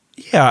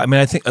 Yeah, I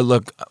mean, I think,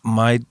 look,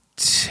 my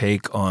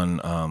take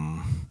on,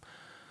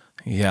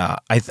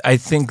 I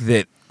think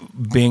that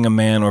being a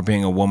man or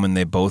being a woman,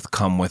 they both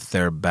come with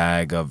their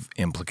bag of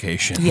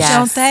implications. Yes.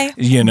 Don't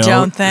they?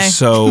 Don't they?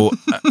 So,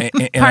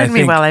 Pardon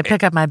me while I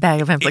pick up my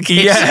bag of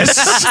implications. Yes.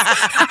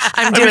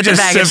 I'm Let doing me the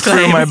just baggage sift through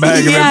claim. my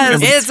bag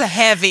of It's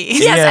heavy.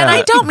 Yes, Yeah. and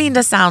I don't mean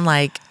to sound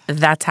like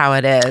that's how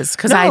it is,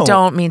 because I No.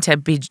 don't mean to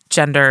be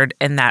gendered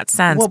in that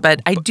sense, Well, but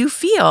I do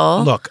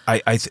feel. Look,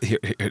 I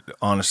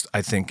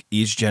think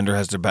each gender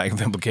has their bag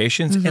of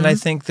implications, and I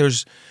think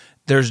there's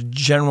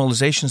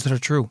generalizations that are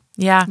true.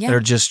 Yeah. They're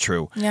just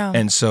true. Yeah.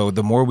 And so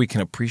the more we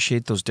can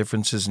appreciate those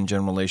differences and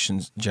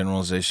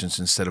generalizations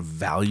instead of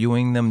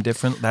valuing them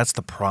different, that's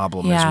the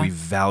problem, Yeah. is we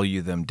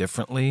value them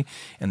differently,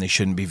 and they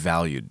shouldn't be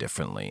valued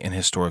differently. And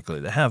historically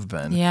they have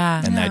been.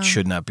 Yeah. And that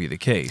should not be the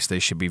case. They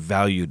should be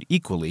valued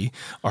equally,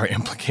 our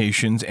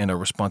implications and our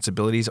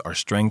responsibilities, our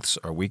strengths,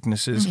 our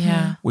weaknesses,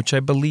 Yeah. which I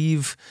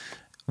believe,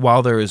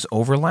 while there is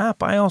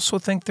overlap, I also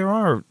think there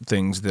are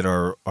things that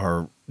are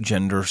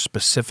gender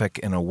specific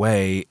in a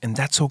way, and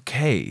that's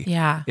okay.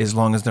 Yeah. As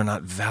long as they're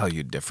not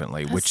valued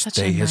differently, which Such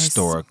they a nice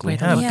historically way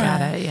to have look been.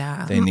 at it.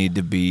 Yeah. They need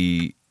to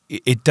be.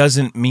 It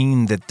doesn't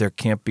mean that there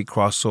can't be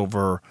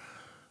crossover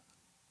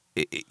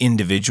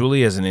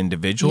individually as an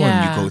individual, and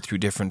Yeah. you go through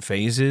different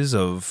phases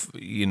of,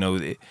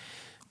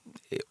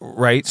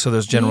 right? So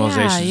those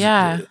generalizations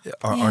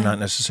are not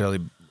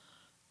necessarily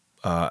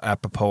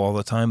apropos all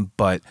the time,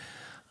 but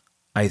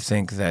I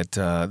think that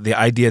the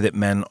idea that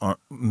men aren't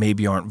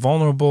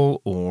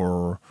vulnerable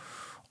or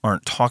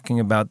aren't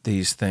talking about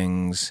these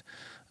things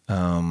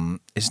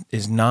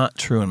is not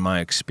true in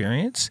my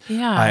experience.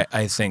 Yeah.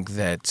 I think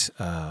that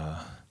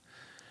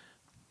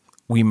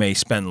we may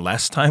spend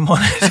less time on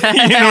it.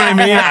 You know what I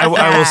mean?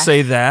 I will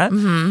say that.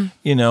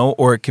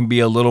 Or it can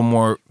be a little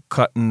more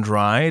cut and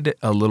dried,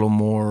 a little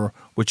more,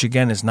 which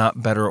again is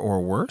not better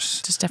or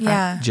worse, Just different.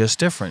 Yeah. just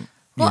different.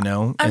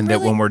 Well, and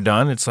that when we're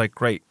done, it's like,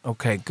 great,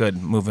 okay,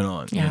 good, moving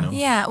on. Yeah.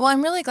 Yeah. Well,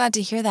 I'm really glad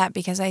to hear that,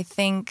 because I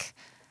think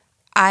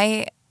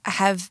I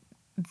have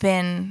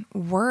been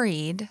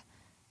worried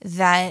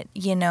that,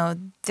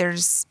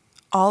 there's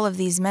all of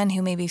these men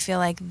who maybe feel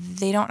like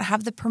they don't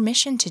have the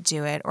permission to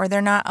do it, or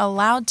they're not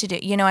allowed to do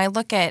it. I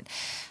look at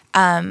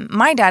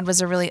my dad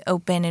was a really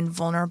open and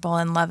vulnerable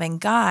and loving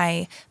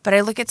guy, but I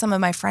look at some of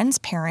my friends'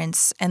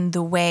 parents and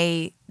the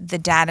way the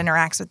dad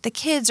interacts with the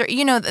kids, or,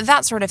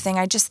 that sort of thing.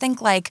 I just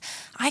think, like,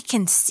 I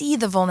can see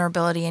the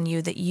vulnerability in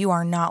you that you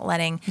are not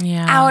letting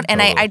out.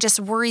 And I just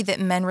worry that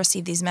men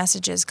receive these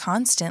messages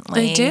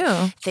constantly. They do.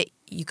 That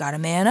you got to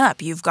man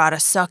up. You've got to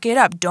suck it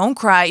up. Don't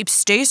cry.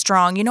 Stay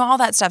strong. All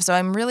that stuff. So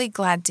I'm really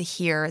glad to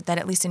hear that,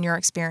 at least in your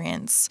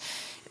experience,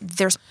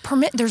 there's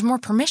more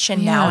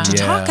permission now to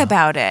talk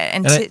about it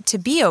and to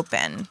be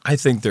open. I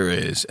think there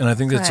is, and I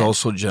think that's Good.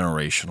 also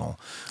generational.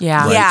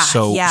 Yeah. Right?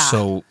 Yeah,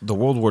 So the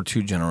World War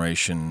II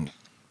generation,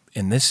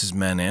 and this is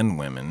men and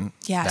women.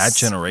 Yes. That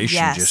generation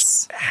Yes.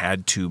 just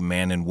had to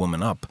man and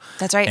woman up.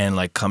 That's right. And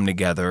like come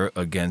together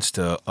against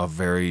a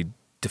very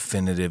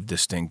definitive,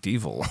 distinct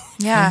evil.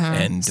 Yeah.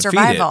 And defeat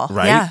Survival. it,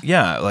 right?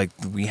 Yeah. Like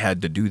we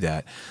had to do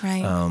that.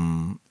 Right.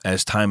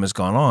 As time has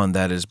gone on,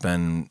 that has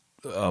been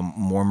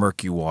more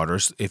murky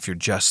waters if you're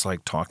just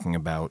like talking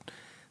about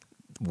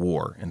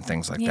war and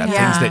things like that,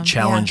 Yeah. things that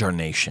challenge Yeah. our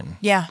nation,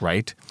 Yeah.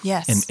 right?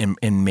 Yes.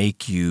 And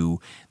make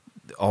you,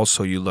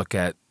 also you look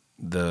at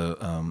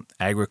the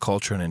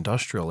agriculture and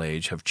industrial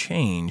age have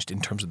changed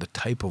in terms of the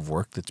type of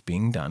work that's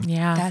being done.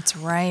 Yeah. That's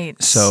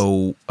right.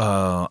 So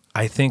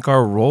I think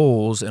our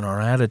roles and our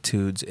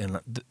attitudes and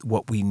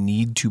what we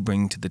need to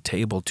bring to the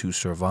table to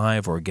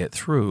survive or get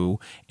through,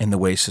 and the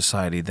way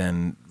society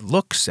then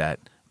looks at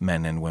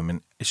men and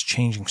women is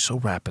changing so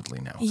rapidly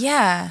now.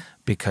 Yeah.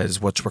 Because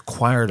what's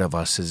required of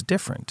us is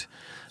different.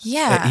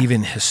 Yeah.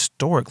 Even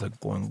historically,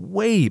 going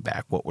way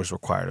back, what was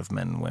required of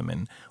men and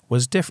women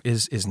was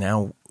is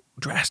now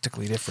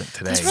drastically different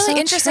today. It's really So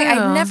interesting. true.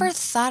 I've never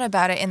thought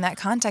about it in that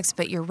context,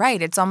 but you're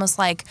right. It's almost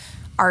like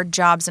our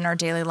jobs and our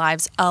daily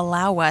lives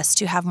allow us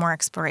to have more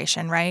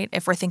exploration, right?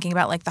 If we're thinking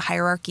about like the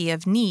hierarchy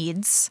of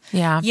needs,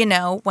 Yeah.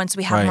 once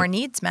we have Right. more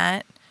needs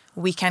met,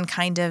 we can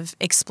kind of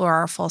explore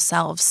our full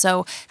selves.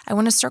 So I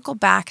want to circle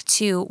back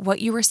to what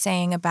you were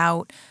saying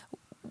about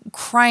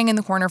crying in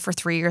the corner for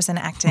 3 years in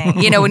acting,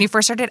 when you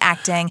first started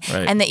acting,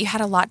 Right. and that you had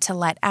a lot to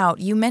let out.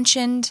 You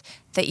mentioned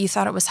that you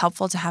thought it was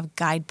helpful to have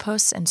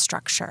guideposts and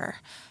structure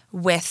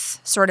with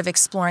sort of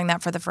exploring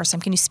that for the first time.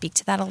 Can you speak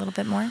to that a little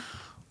bit more?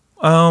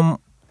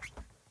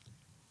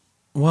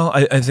 Well,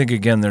 I think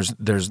again,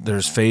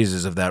 there's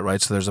phases of that,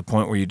 right? So there's a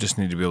point where you just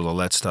need to be able to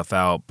let stuff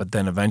out, but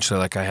then eventually,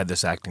 like I had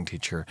this acting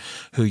teacher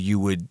who you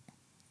would,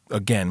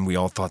 again, we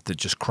all thought that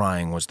just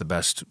crying was the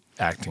best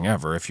acting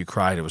ever. If you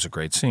cried, it was a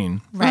great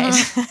scene. Right.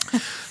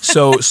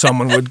 So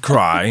someone would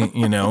cry,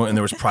 and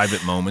there was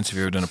private moments. Have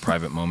you ever done a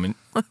private moment?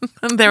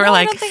 They were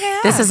like, don't think I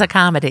 "This have. is a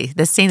comedy.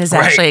 This scene is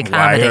actually a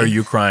comedy." Why are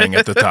you crying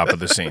at the top of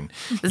the scene?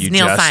 This is You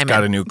Neil just Simon.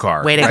 got a new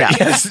car. Way to right?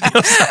 go. Yes,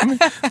 Neil Simon.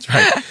 That's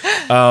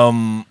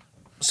right.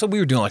 So we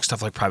were doing like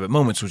stuff like private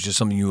moments, which is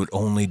something you would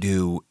only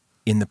do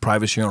in the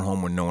privacy of your own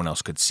home when no one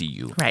else could see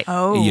you. Right.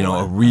 Oh,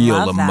 A real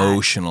love that.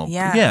 emotional.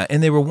 Yeah.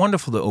 And they were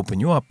wonderful to open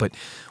you up, but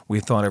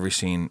we thought every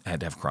scene had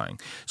to have crying.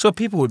 So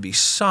people would be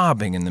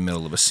sobbing in the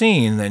middle of a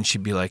scene, and then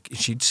she'd be like,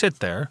 she'd sit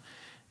there,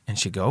 and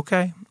she'd go,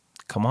 "Okay,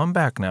 come on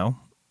back now,"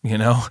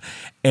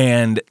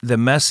 And the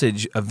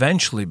message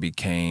eventually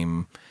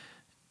became,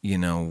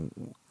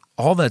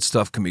 all that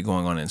stuff can be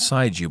going on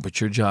inside you,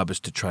 but your job is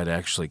to try to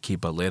actually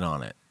keep a lid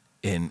on it.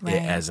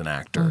 As an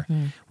actor,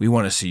 we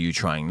want to see you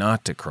trying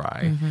not to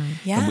cry.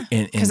 Yeah.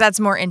 And- Because that's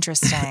more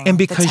interesting. and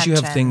the because you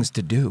have tension. things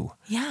to do.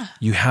 Yeah.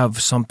 You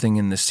have something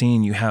in the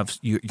scene.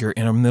 You're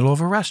in the middle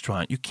of a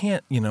restaurant. You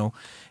can't,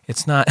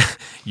 it's not.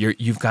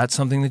 You've got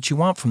something that you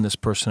want from this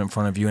person in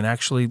front of you, and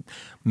actually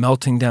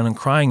melting down and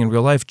crying in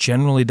real life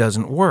generally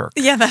doesn't work.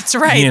 Yeah, that's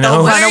right. You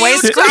They'll know? run away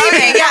What are you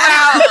screaming.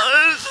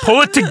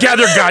 Pull it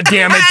together,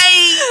 goddammit!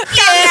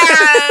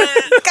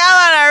 Come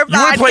on our You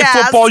want to play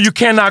football? You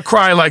cannot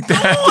cry like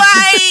that.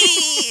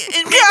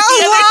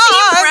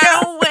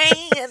 Run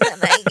away, and then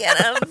I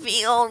get a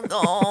field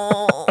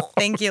goal.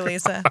 Thank you,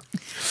 Lisa.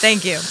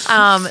 Thank you.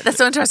 That's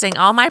so interesting.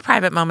 All my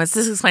private moments.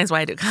 This explains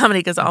why I do comedy,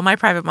 because all my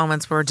private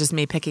moments were just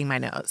me picking my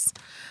nose.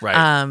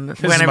 Right. This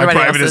is my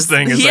privatest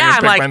thing. Is yeah,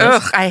 I'm I like, pick my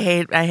nose. ugh, I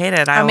hate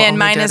it. I Oh man, only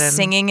mine did is in-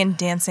 singing and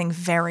dancing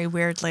very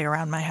weirdly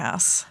around my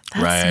house.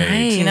 That's Right.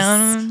 nice. You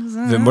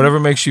know? Then whatever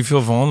makes you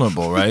feel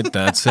vulnerable, right?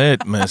 That's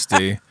it,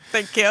 Misty.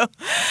 Thank you.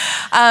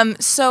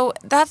 So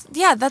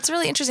that's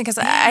really interesting because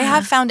I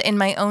have found in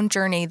my own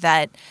journey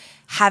that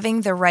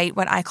having the right,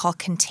 what I call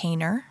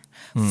container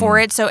for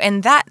it. So,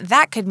 and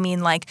that could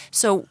mean like,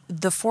 so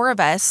the four of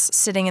us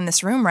sitting in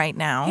this room right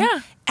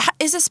now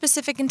is a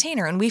specific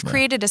container, and we've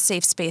created a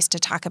safe space to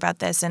talk about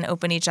this and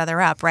open each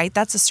other up, right?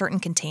 That's a certain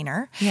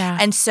container. Yeah.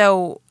 And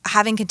so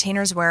having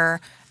containers where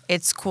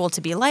it's cool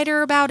to be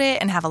lighter about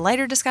it and have a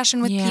lighter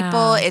discussion with Yeah.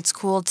 people. It's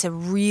cool to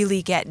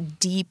really get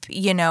deep,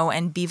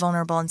 and be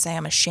vulnerable and say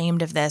I'm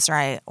ashamed of this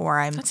or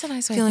I'm That's a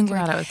nice way to feeling think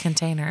about it with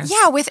containers.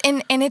 Yeah,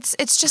 and it's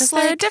because just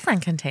they're like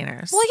different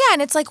containers. well, yeah,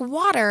 and it's like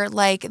water.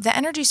 Like the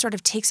energy sort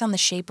of takes on the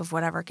shape of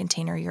whatever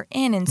container you're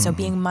in, and so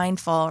being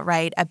mindful,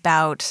 right,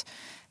 about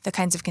the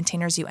kinds of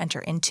containers you enter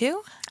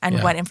into and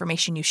Yeah. what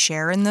information you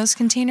share in those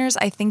containers,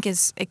 I think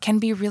it can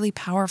be really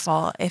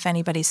powerful if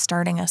anybody's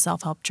starting a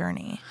self-help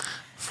journey.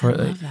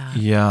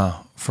 Yeah,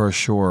 for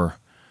sure.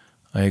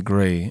 I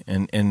agree.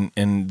 And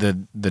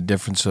the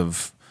difference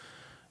of,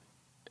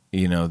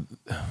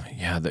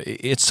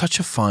 it's such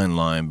a fine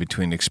line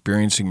between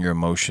experiencing your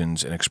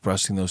emotions and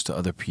expressing those to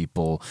other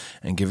people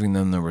and giving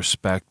them the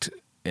respect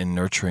and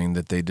nurturing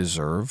that they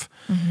deserve,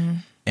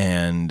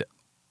 and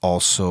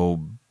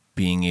also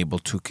being able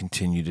to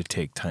continue to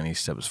take tiny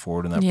steps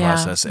forward in that Yeah.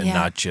 process and Yeah.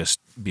 not just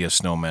be a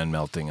snowman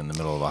melting in the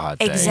middle of a hot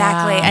day.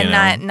 Exactly, Yeah.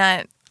 and You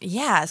not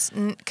yes,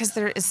 because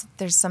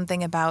there's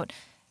something about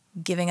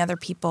giving other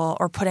people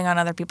or putting on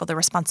other people the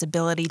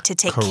responsibility to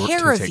take Correct, care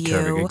to of take you care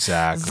of you,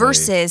 exactly.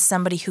 versus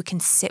somebody who can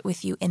sit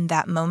with you in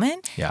that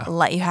moment, Yeah.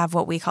 let you have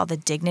what we call the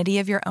dignity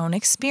of your own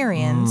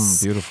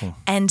experience. Beautiful.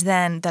 And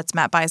then that's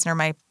Matt Beisner,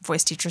 my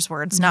voice teacher's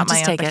words, not just my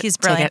own, take but it. he's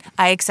Take brilliant. it.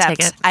 I accept.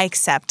 Take it. I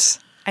accept.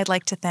 I'd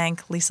like to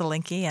thank Lisa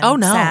Linky and Oh,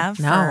 no, Sav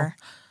no. for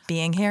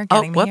being here, Oh,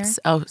 getting me here. whoops.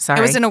 Oh, sorry.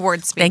 It was an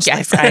award speech. Thank you.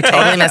 Lisa. I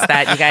totally missed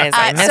that, you guys.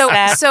 I missed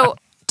that. So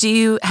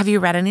Have you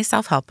read any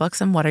self-help books,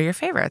 and what are your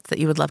favorites that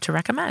you would love to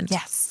recommend?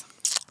 yes.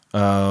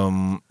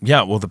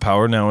 Yeah, well, The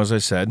Power Now, as I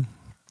said.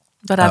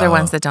 But other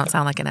ones that don't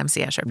sound like an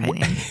MC Escher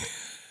painting.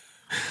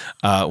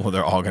 Well,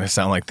 they're all going to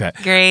sound like that.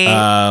 Great.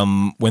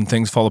 When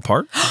Things Fall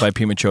Apart by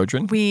Pima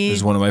Chodron We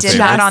is one of my did favorites.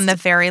 that on the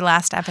very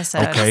last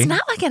episode. Okay. It's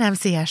not like an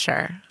MC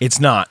Escher. It's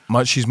not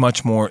much. She's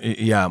much more,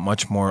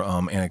 much more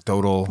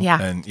anecdotal.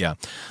 Yeah. And Yeah.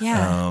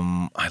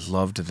 I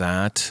loved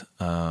that.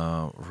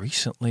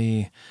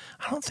 Recently,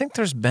 I don't think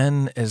there's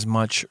been as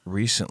much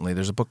recently.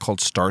 There's a book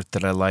called Start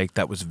that I like.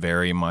 That was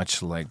very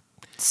much like,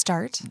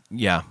 Start.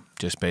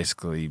 just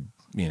basically,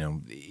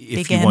 if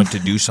Begin. you want to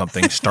do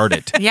something, start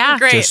it. Yeah.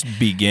 Great. Just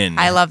begin.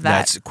 I love that.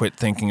 That's quit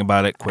thinking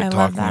about it. Quit I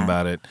love talking that.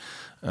 about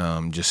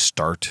it. Just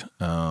start.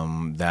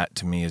 That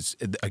to me is,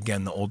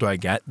 again, the older I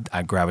get,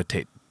 I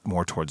gravitate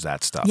more towards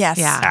that stuff. Yes.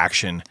 Yeah.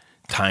 Action.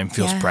 Time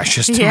feels Yeah.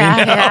 precious to Yeah,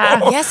 me now.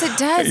 yeah. Yes, it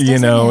does. You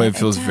doesn't know, it? it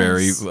feels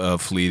very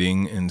does.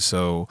 fleeting, and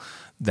so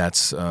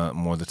that's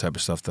more the type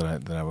of stuff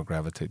that I would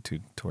gravitate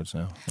towards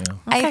now. Yeah.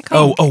 I Okay,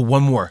 cool. Oh,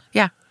 one more.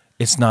 Yeah.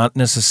 It's not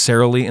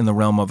necessarily in the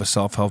realm of a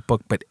self-help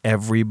book, but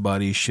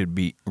everybody should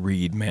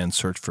read Man's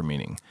Search for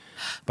Meaning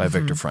by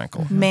Viktor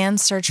Frankl.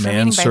 Man's Search for Meaning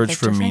Man's by Search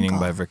Viktor for Meaning Frankl.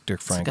 by Viktor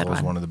Frankl good is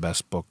one. one of the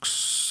best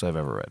books I've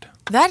ever read.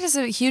 That is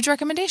a huge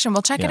recommendation.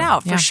 We'll check it Yeah.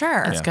 out for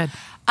sure. That's good.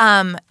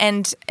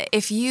 And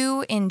if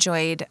you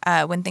enjoyed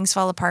When Things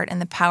Fall Apart and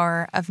The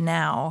Power of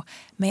Now,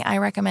 may I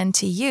recommend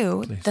to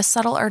you The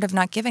Subtle Art of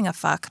Not Giving a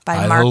Fuck by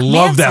I Mark Manson.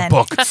 love that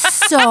book.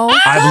 So good.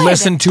 I've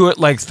listened to it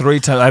like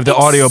 3 times. I have the It's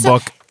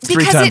audiobook so- 3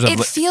 because times.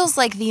 it feels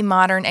like the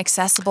modern,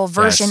 accessible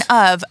version Yes.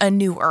 of A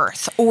New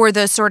Earth, or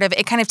the sort of,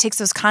 it kind of takes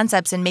those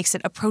concepts and makes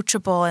it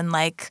approachable and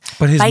like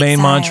But his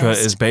main mantra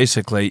bite-sized. is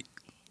basically,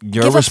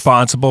 you're Give a f-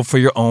 responsible for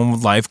your own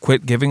life.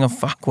 Quit giving a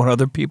fuck what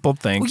other people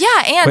think.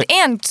 Yeah, Quit-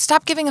 and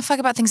stop giving a fuck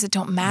about things that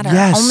don't matter.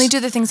 Yes. Only do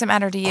the things that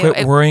matter to you.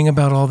 Quit worrying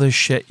about all this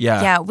shit.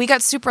 Yeah, we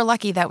got super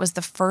lucky. That was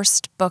the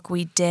first book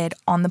we did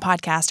on the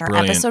podcast, our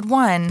Brilliant. episode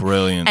 1.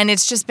 Brilliant. And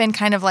it's just been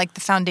kind of like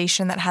the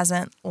foundation that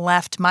hasn't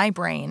left my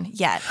brain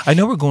yet. I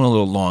know we're going a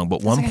little long,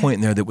 but one point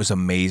in there that was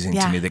amazing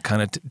Yeah. to me that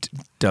kind of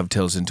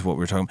dovetails into what we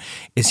were talking about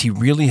is he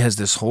really has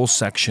this whole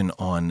section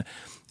on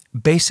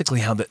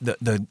basically how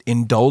the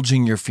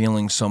indulging your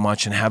feelings so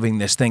much and having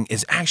this thing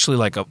is actually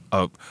like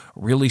a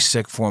really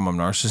sick form of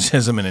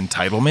narcissism and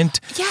entitlement.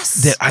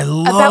 Yes. That I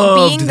loved About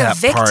being the that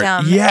victim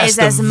part. Yes, is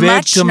the as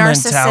much victim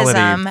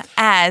narcissism mentality.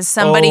 as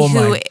somebody Oh,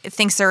 who my-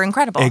 thinks they're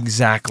incredible.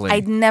 Exactly.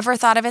 I'd never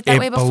thought of it that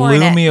way before.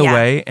 Blew and me yeah,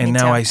 away, and me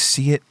now too. I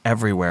see it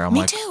everywhere. I'm Me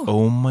like, too.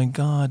 oh my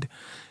God.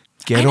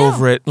 I Get know.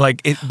 over it.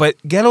 But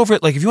get over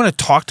it. Like, if you want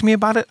to talk to me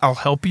about it, I'll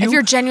help you. If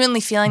you're genuinely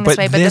feeling this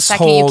way, but the this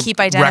second you whole keep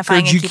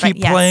identifying record and you keep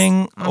keep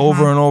playing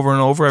over and over and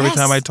over every Yes.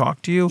 time I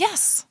talk to you,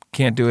 Yes.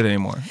 can't do it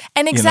anymore.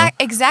 And You know?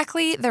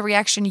 exactly the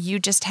reaction you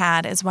just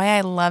had is why I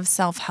love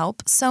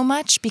self-help so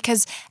much,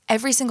 because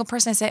every single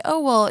person I say, oh,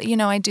 well, you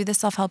know, I do this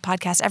self-help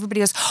podcast, everybody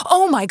goes,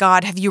 oh my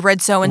God, have you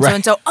read so-and-so Right.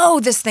 and so? Oh,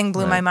 this thing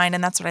blew my Right. mind.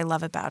 And that's what I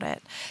love about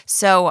it.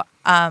 So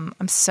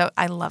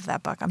I love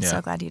that book. I'm Yeah.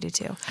 so glad you do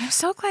too. I'm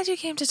so glad you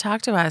came to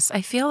talk to us.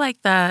 I feel like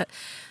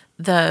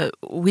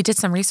we did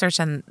some research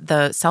and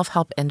the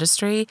self-help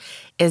industry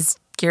is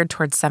geared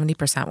towards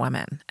 70%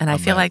 women. And I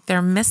feel like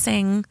they're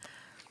missing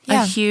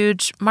Yeah. a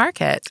huge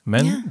market.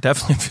 Men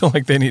definitely feel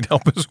like they need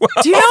help as well.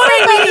 Do you know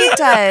what everybody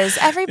does?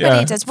 Everybody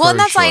Yeah, does. Well, and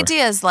for that's the sure.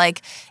 idea is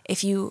like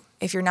if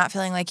you're not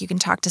feeling like you can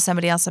talk to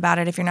somebody else about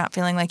it, if you're not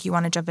feeling like you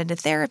want to jump into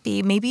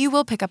therapy, maybe you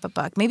will pick up a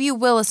book. Maybe you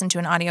will listen to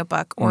an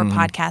audiobook or Mm-hmm.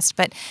 a podcast.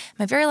 But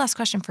my very last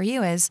question for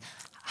you is,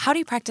 how do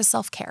you practice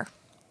self-care?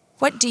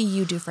 What do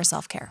you do for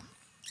self-care?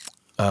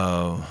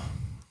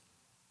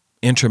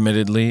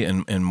 Intermittently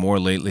and more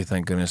lately,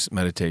 thank goodness,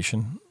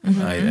 meditation.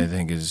 Mm-hmm.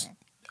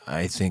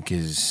 I think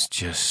is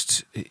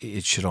just,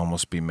 it should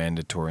almost be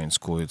mandatory in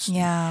school.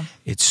 Yeah.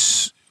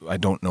 I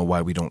don't know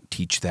why we don't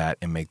teach that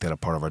and make that a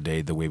part of our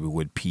day the way we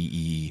would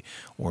PE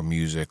or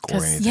music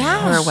or anything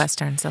yeah. We're a else.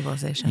 Western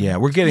civilization. Yeah,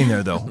 we're getting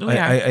there though. We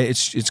are.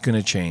 It's going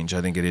to change.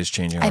 I think it is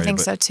changing. I already, think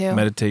but so, too.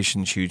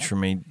 Meditation's huge for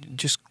me.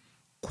 Just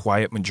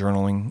quiet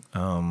journaling.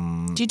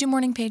 Do you do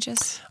morning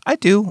pages? I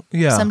do.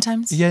 Yeah.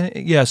 Sometimes?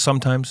 Yeah.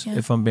 Sometimes. Yeah.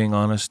 If I'm being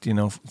honest,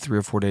 3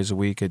 or 4 days a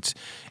week.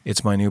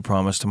 It's my new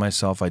promise to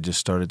myself. I just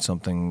started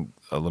something,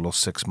 a little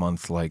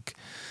 6-month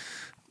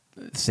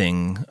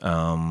thing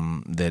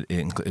that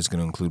is going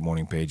to include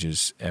morning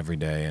pages every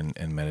day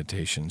and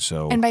meditation.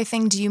 So And by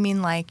thing, do you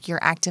mean like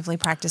you're actively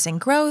practicing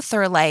growth,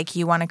 or like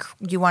you want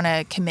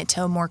to commit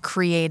to a more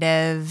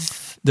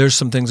creative? there's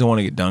some things I want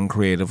to get done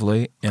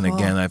creatively, and Cool.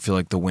 again, I feel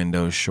like the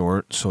window is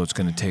short, so it's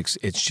going to take.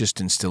 It's just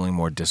instilling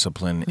more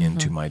discipline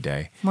into my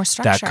day. More That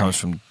structure. comes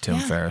from Tim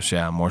Yeah. Ferriss.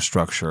 Yeah, more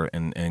structure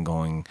and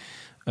going.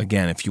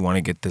 Again, if you want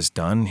to get this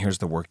done, here's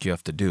the work you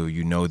have to do.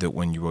 You know that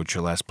when you wrote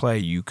your last play,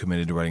 you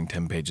committed to writing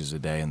 10 pages a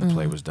day, and the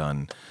play was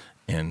done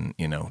in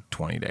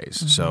 20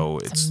 days. So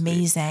it's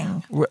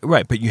Amazing.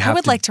 right, but you have I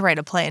would to like to write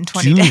a play in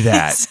 20 do days.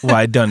 that. Well,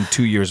 I'd done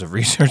 2 years of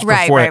research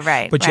Right, before right, that,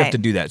 right, but you have right. to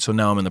do that. So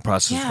now I'm in the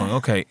process of Yeah. going,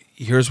 okay,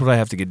 here's what I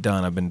have to get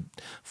done. I've been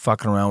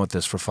fucking around with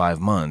this for 5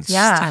 months.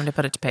 Yeah. It's time to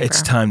put it to paper.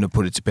 It's time to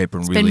put it to paper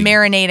and It's really been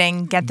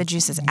marinating, get the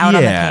juices out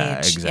on the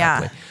page.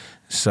 Exactly. Yeah.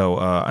 So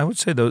I would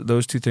say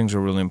those two things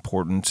are really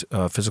important.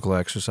 Physical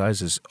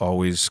exercise is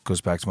always goes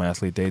back to my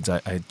athlete days.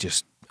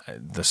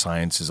 The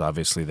science is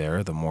obviously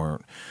there. The more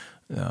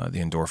the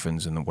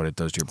endorphins and what it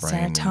does to your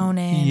brain. and-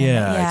 Serotonin.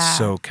 yeah, Yeah. it's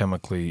so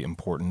chemically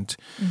important.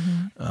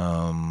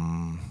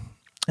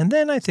 And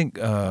then I think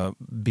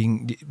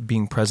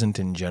being present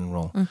in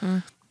general.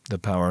 The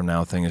Power of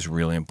Now thing is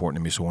really important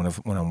to me. So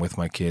when I'm with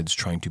my kids,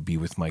 trying to be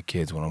with my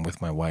kids. When I'm with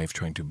my wife,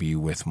 trying to be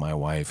with my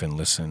wife and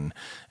listen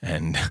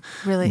and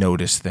Really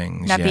notice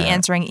things. Not be Yeah.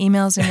 answering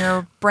emails in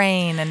your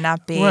brain and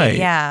not be, right,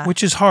 yeah.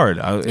 which is hard.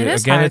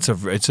 is Again,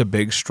 hard. it's a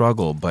big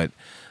struggle, but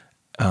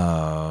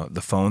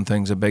The phone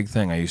thing's a big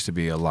thing. I used to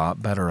be a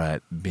lot better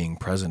at being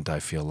present, I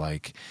feel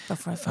like.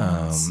 Before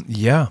phones.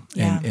 Yeah.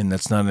 Yeah. And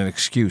that's not an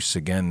excuse.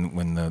 Again,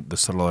 when the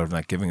subtle art of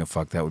not giving a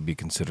fuck, that would be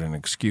considered an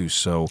excuse.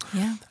 So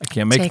Yeah. I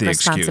can't make Take the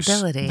excuse.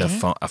 responsibility.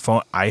 A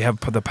phone, I have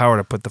the power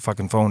to put the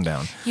fucking phone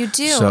down. You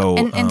do. So,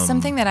 and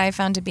something that I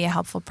found to be a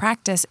helpful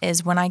practice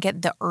is when I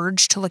get the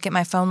urge to look at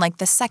my phone, like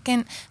the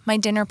second my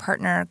dinner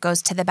partner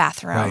goes to the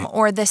bathroom, Right.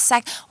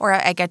 or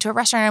I get to a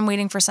restaurant and I'm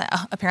waiting for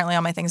apparently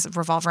all my things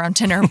revolve around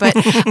dinner, but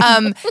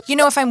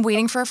if I'm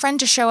waiting for a friend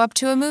to show up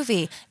to a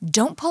movie,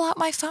 don't pull out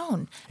my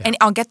phone. Yeah. And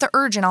I'll get the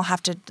urge and I'll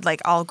have to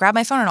I'll grab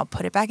my phone and I'll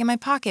put it back in my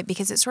pocket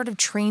because it sort of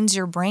trains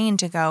your brain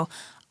to go,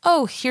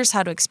 oh, here's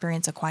how to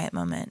experience a quiet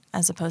moment,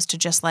 as opposed to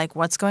just like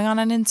what's going on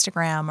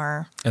Instagram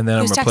or And then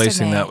I'm who's texted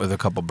replacing me. that with a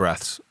couple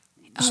breaths.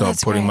 Oh, So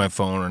that's putting great. my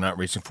phone or not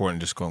reaching for it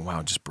and just going,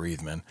 wow, just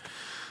breathe, man.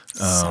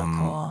 So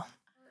cool.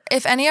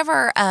 If any of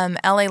our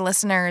LA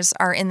listeners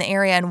are in the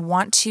area and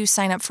want to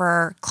sign up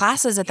for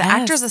classes at the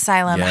Yes. Actors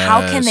Asylum,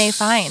 how can they Yes.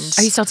 find?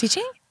 Are you still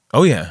teaching?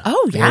 Oh, yeah.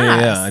 Oh, Yeah.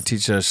 yes. I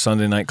teach a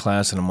Sunday night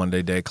class and a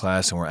Monday day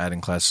class, and we're adding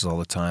classes all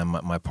the time.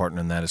 My partner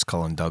in that is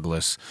Cullen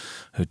Douglas,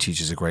 who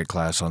teaches a great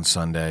class on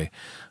Sunday.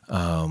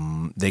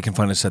 They can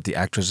find us at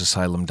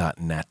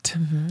theactorsasylum.net.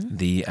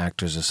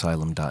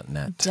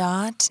 Theactorsasylum.net.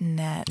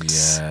 .net.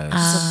 Yes.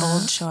 It's a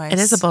bold choice. It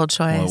is a bold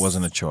choice. Well, it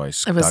wasn't a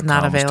choice. It was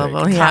not .com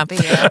available. taken. Yeah. Copy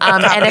it.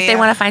 And Copy if they it.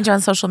 want to find you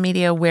on social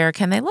media, where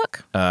can they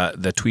look?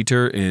 The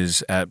Twitter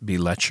is at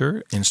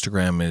Bletcher.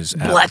 Instagram is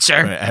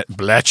Bletcher. At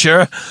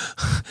Bletcher.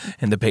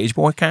 In the page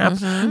boy cap.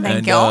 Thank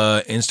And you.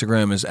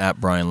 Instagram is at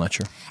Brian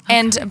Letcher.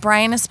 And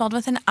Brian is spelled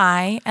with an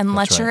I, and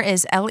That's Letcher right.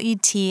 is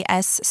Letscher.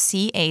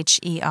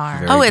 Very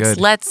Oh, it's good.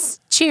 Let's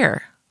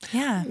Cheer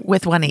Yeah.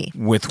 with one E.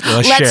 With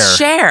Let's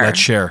share. Let's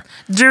share.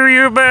 Do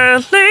you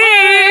believe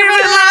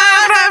in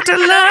life after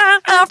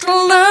love? After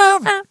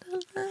love.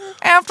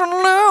 After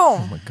Oh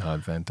love. my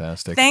God,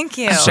 fantastic. Thank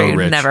you. So You've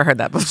rich. never heard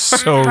that before.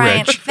 So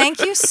Brian, rich.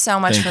 thank you so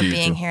much Thank for you,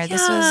 being too. here.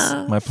 This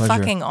was My pleasure.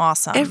 fucking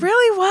awesome. It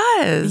really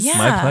was. Yeah.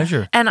 My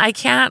pleasure. And I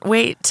can't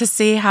wait to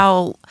see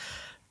how,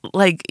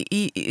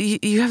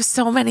 you have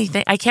so many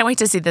things. I can't wait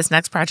to see this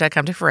next project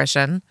come to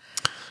fruition.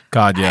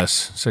 God,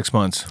 yes. 6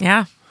 months.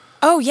 Yeah.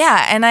 Oh,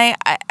 yeah. And I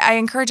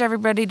encourage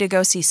everybody to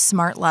go see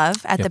Smart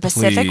Love at Yeah, the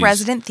Pacific please.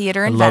 Resident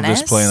Theater in I love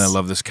Venice. this play and I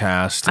love this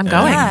cast. I'm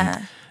going.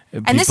 Yeah.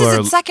 And this is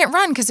its second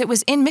run because it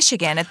was in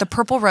Michigan at the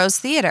Purple Rose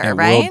Theater, It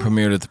right? world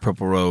premiered at the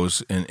Purple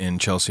Rose in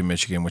Chelsea,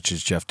 Michigan, which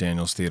is Jeff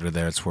Daniels Theater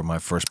there. It's where my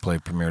first play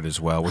premiered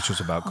as well, which was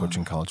about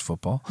coaching college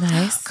football.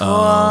 Nice.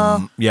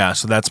 Yeah,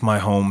 so that's my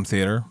home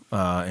theater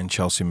in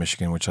Chelsea,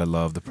 Michigan, which I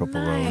love, the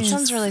Purple It Rose.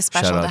 sounds really Shout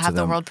special out to have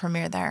the them. world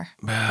premiere there.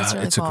 That's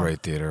really It's cool. a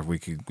great theater. We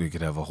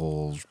could have a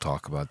whole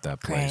talk about that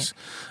Great. place.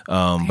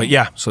 But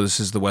yeah, so this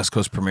is the West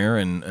Coast premiere,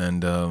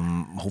 and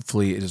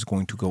hopefully it is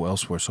going to go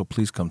elsewhere. So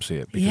please come see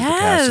it because the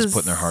cast is Yes.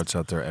 putting their hearts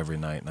out there every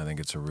night, and I think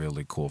it's a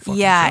really cool fucking show.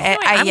 Yeah,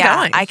 I'm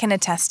going. I can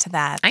attest to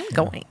that. I'm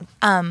going.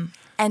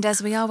 And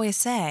as we always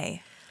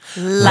say,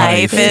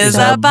 Life is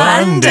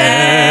abundant.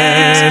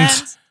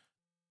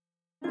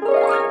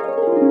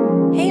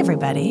 Hey,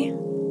 everybody.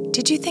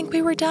 Did you think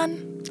we were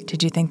done?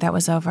 Did you think that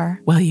was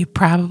over? Well, you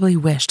probably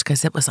wished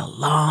because it was a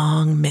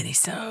long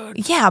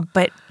minisode. Yeah,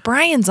 but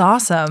Brian's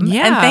awesome.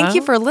 Yeah. And thank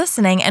you for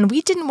listening. And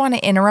we didn't want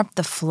to interrupt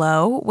the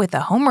flow with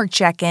a homework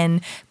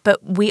check-in,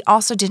 but we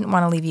also didn't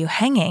want to leave you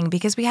hanging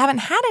because we haven't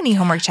had any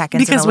homework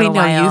check-ins Because in a we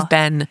little know while. you've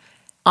been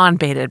on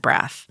bated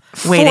breath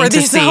waiting for to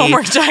these see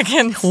homework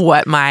check-ins.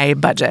 what my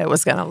budget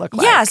was going to look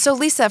like. Yeah, so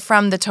Lisa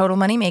from The Total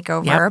Money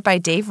Makeover Yep. by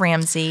Dave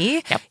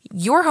Ramsey, Yep.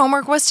 your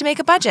homework was to make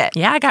a budget.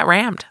 Yeah, I got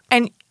rammed.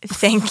 And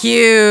thank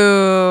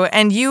you.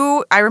 And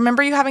I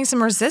remember you having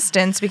some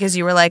resistance because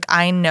you were like,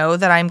 I know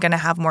that I'm going to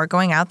have more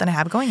going out than I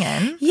have going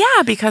in.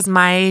 Yeah, because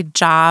my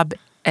job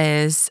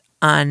is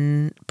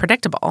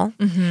unpredictable.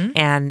 Mm-hmm.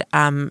 And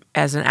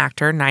as an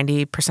actor,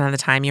 90% of the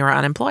time you are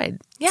unemployed.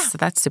 Yeah. So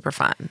that's super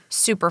fun.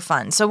 Super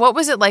fun. So what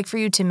was it like for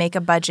you to make a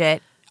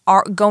budget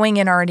going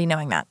in already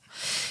knowing that?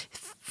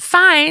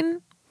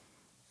 Fine.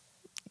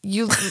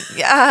 You,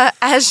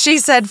 as she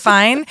said,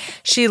 fine.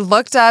 She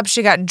looked up,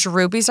 she got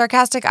droopy,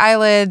 sarcastic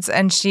eyelids,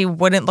 and she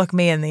wouldn't look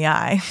me in the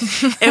eye.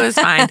 It was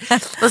fine.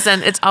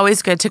 Listen, it's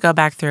always good to go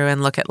back through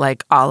and look at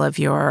like all of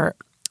your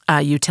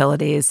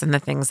utilities and the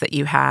things that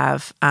you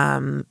have,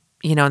 and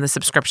the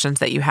subscriptions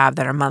that you have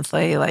that are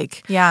monthly.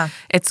 Like, Yeah.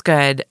 it's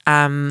good.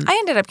 I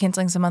ended up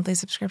canceling some monthly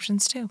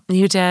subscriptions too.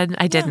 You did.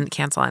 I didn't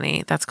cancel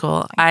any. That's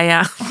cool.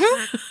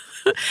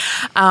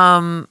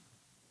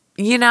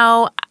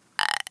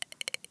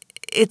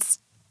 It's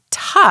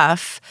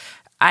tough.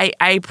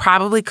 I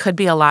probably could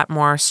be a lot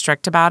more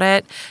strict about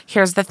it.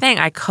 Here's the thing.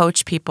 I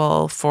coach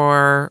people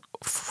for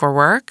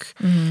work.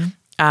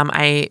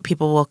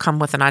 People will come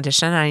with an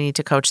audition and I need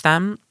to coach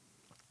them.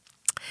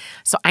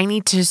 So I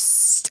need to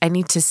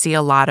see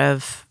a lot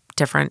of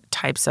different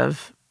types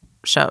of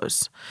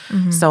shows.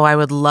 So I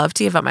would love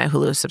to give up my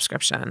Hulu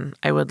subscription.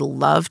 I would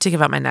love to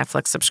give up my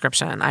Netflix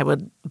subscription.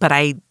 But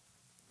I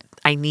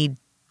need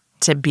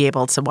to be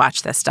able to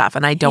watch this stuff,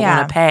 and I don't Yeah.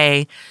 want to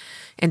pay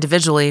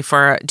individually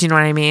for, do you know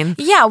what I mean?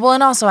 Yeah, well,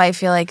 and also I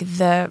feel like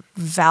the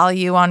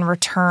value on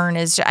return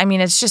is,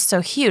 it's just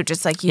so huge.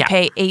 It's like you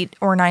pay $8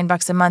 or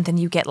 $9 a month and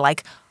you get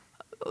like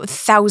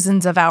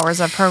thousands of hours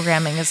of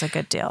programming is a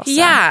good deal. So.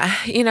 Yeah,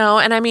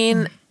 and I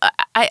mean,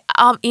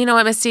 I'll, you know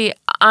what, Misty,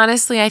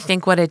 honestly, I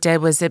think what it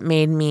did was it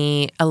made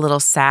me a little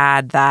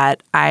sad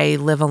that I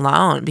live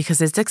alone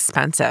because it's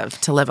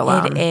expensive to live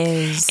alone. It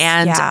is.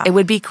 And it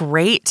would be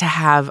great to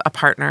have a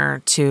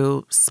partner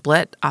to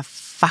split a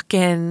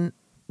fucking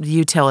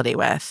utility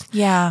with.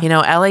 Yeah.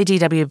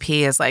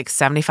 LADWP is like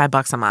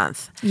 $75 a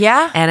month.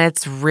 Yeah. And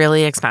it's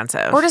really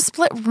expensive. Or to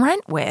split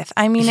rent with.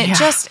 I mean,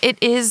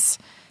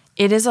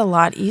 it is a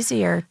lot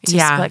easier to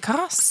split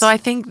costs. So I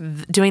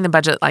think doing the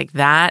budget like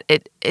that,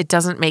 it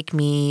doesn't make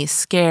me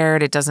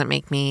scared. It doesn't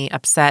make me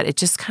upset. It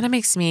just kind of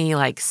makes me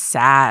like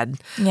sad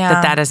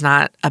that is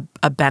not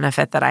a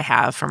benefit that I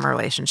have from a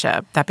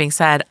relationship. That being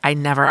said, I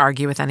never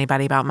argue with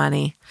anybody about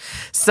money.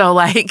 So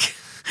like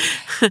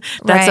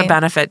that's a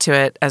benefit to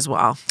it as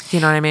well. You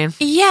know what I mean?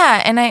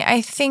 Yeah, and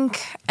I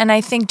think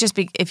just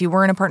if you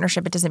were in a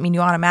partnership, it doesn't mean you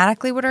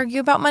automatically would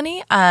argue about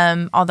money.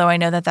 Although I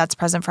know that that's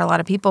present for a lot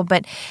of people,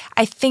 but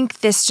I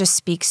think this just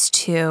speaks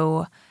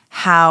to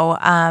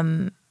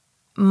how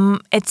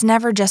it's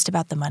never just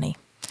about the money.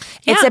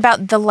 Yeah. It's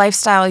about the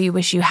lifestyle you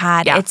wish you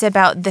had. Yeah. It's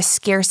about the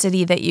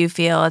scarcity that you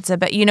feel. It's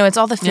about, it's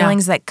all the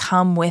feelings that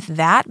come with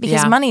that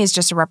because money is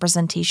just a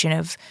representation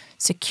of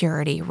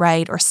security,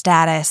 right? Or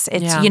status.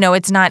 It's,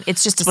 it's not,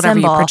 it's just a whatever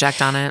symbol. You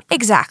project on it.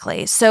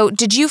 Exactly. So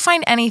did you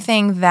find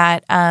anything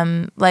that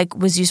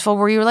was useful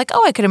where you were like,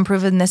 oh, I could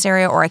improve in this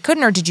area or I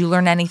couldn't, or did you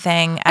learn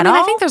anything at all?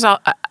 I think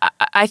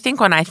I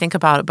think when I think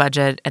about a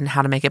budget and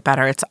how to make it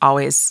better, it's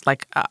always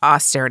like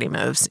austerity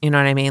moves. You know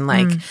what I mean?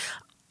 Like,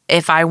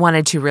 if I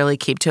wanted to really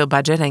keep to a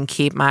budget and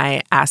keep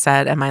my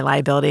asset and my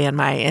liability and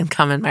my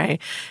income and my,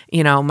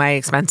 my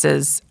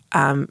expenses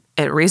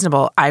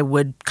reasonable, I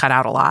would cut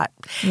out a lot.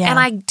 Yeah. And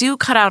I do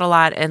cut out a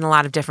lot in a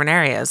lot of different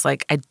areas.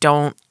 Like I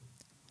don't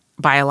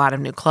buy a lot of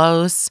new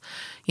clothes.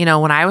 When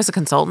I was a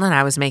consultant and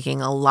I was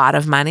making a lot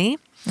of money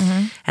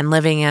and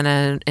living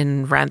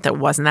in rent that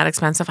wasn't that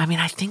expensive. I mean,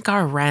 I think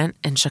our rent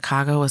in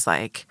Chicago was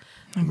like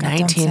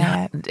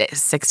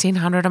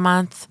 $1,600 a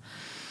month.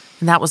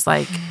 And that was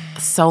like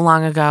so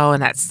long ago,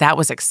 and that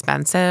was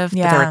expensive.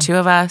 Yeah. But there were two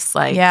of us,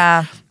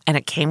 and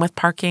it came with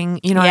parking.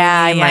 You know what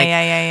I mean?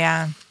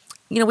 Yeah.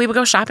 We would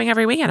go shopping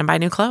every weekend and buy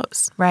new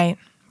clothes. Right.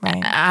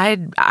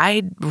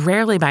 I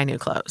rarely buy new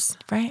clothes.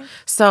 Right.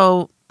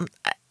 So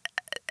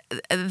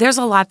there's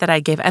a lot that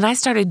I gave, and I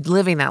started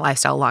living that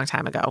lifestyle a long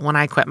time ago when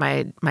I quit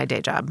my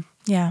day job.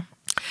 Yeah.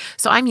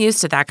 So I'm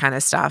used to that kind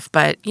of stuff.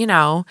 But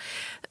am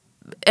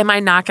I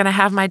not going to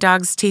have my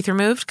dog's teeth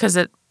removed because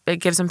it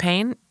gives him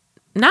pain?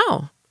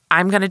 No,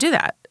 I'm going to do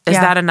that. Is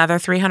that another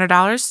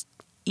 $300?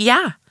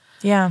 Yeah.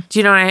 Yeah. Do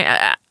you know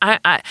what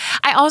I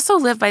also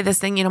live by this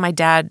thing, my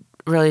dad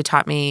really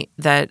taught me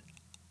that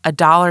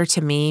 $1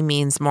 to me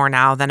means more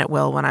now than it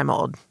will when I'm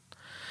old.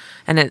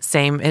 And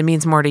it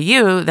means more to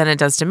you than it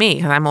does to me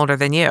because I'm older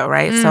than you,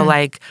 right? So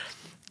like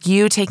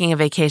you taking a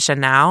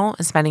vacation now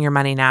and spending your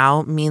money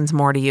now means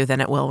more to you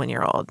than it will when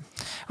you're old.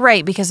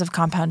 Right, because of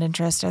compound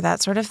interest or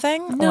that sort of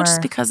thing? No,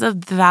 just because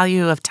of the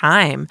value of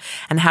time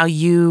and how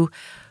you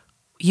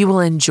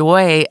will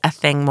enjoy a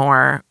thing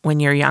more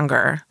when you're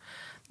younger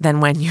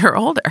than when you're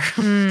older.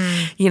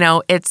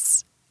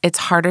 It's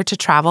harder to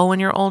travel when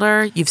you're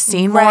older. You've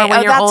seen more when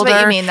you're older. That's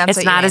what you mean.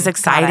 It's not as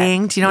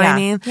exciting. Do you know what I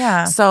mean?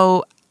 Yeah.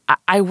 So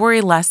I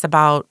worry less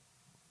about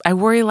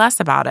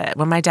it.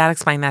 When my dad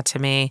explained that to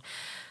me,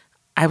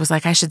 I was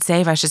like, I should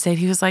save.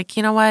 He was like,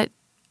 you know what?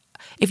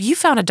 If you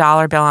found a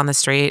 $1 bill on the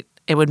street,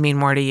 it would mean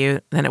more to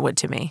you than it would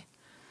to me.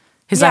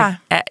 He's like,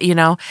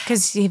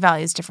 because he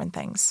values different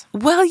things.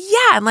 Well,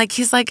 yeah, and like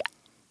he's like,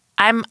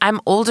 I'm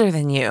older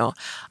than you.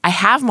 I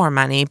have more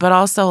money, but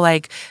also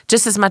like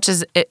just as much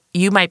as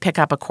you might pick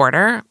up a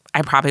quarter,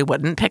 I probably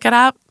wouldn't pick it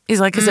up. He's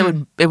like, because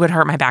it would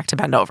hurt my back to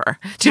bend over.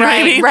 Do you know what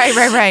I mean?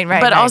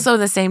 Right. But also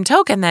the same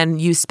token, then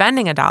you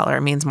spending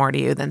 $1 means more to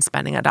you than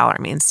spending $1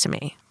 means to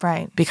me.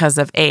 Right. Because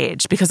of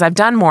age, because I've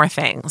done more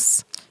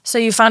things. So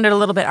you found it a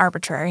little bit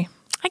arbitrary.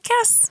 I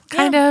guess,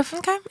 kind of.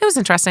 Okay. It was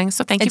interesting.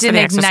 So thank you for the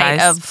exercise. It didn't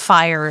ignite a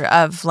fire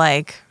of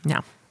no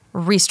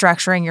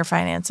restructuring your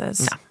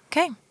finances. No.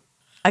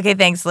 Okay,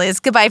 thanks, Liz.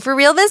 Goodbye for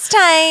real this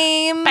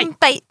time.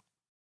 Bye.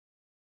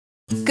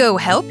 Go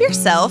Help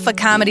Yourself, a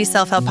comedy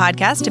self-help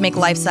podcast to make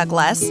life suck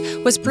less,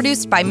 was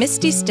produced by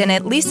Misty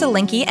Stinnett, Lisa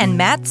Linky, and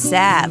Matt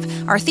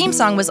Sav. Our theme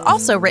song was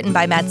also written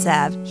by Matt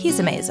Sav. He's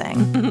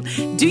amazing.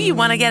 Do you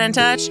want to get in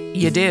touch?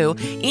 You do.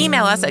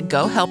 Email us at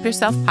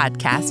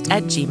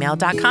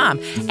gohelpyourselfpodcast@gmail.com.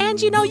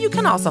 And you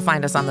can also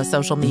find us on the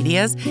social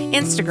medias,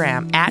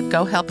 Instagram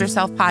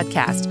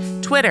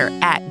 @gohelpyourselfpodcast, Twitter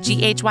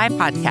 @GHY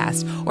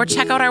Podcast, or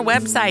check out our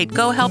website,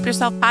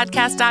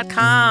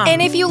 gohelpyourselfpodcast.com. And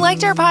if you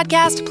liked our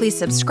podcast, please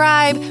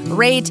subscribe,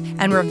 rate,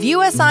 and review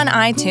us on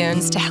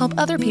iTunes to help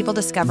other people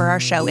discover our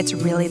show. It's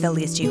really the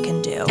least you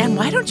can do. And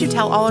why don't you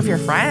tell all of your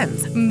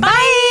friends?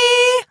 Bye!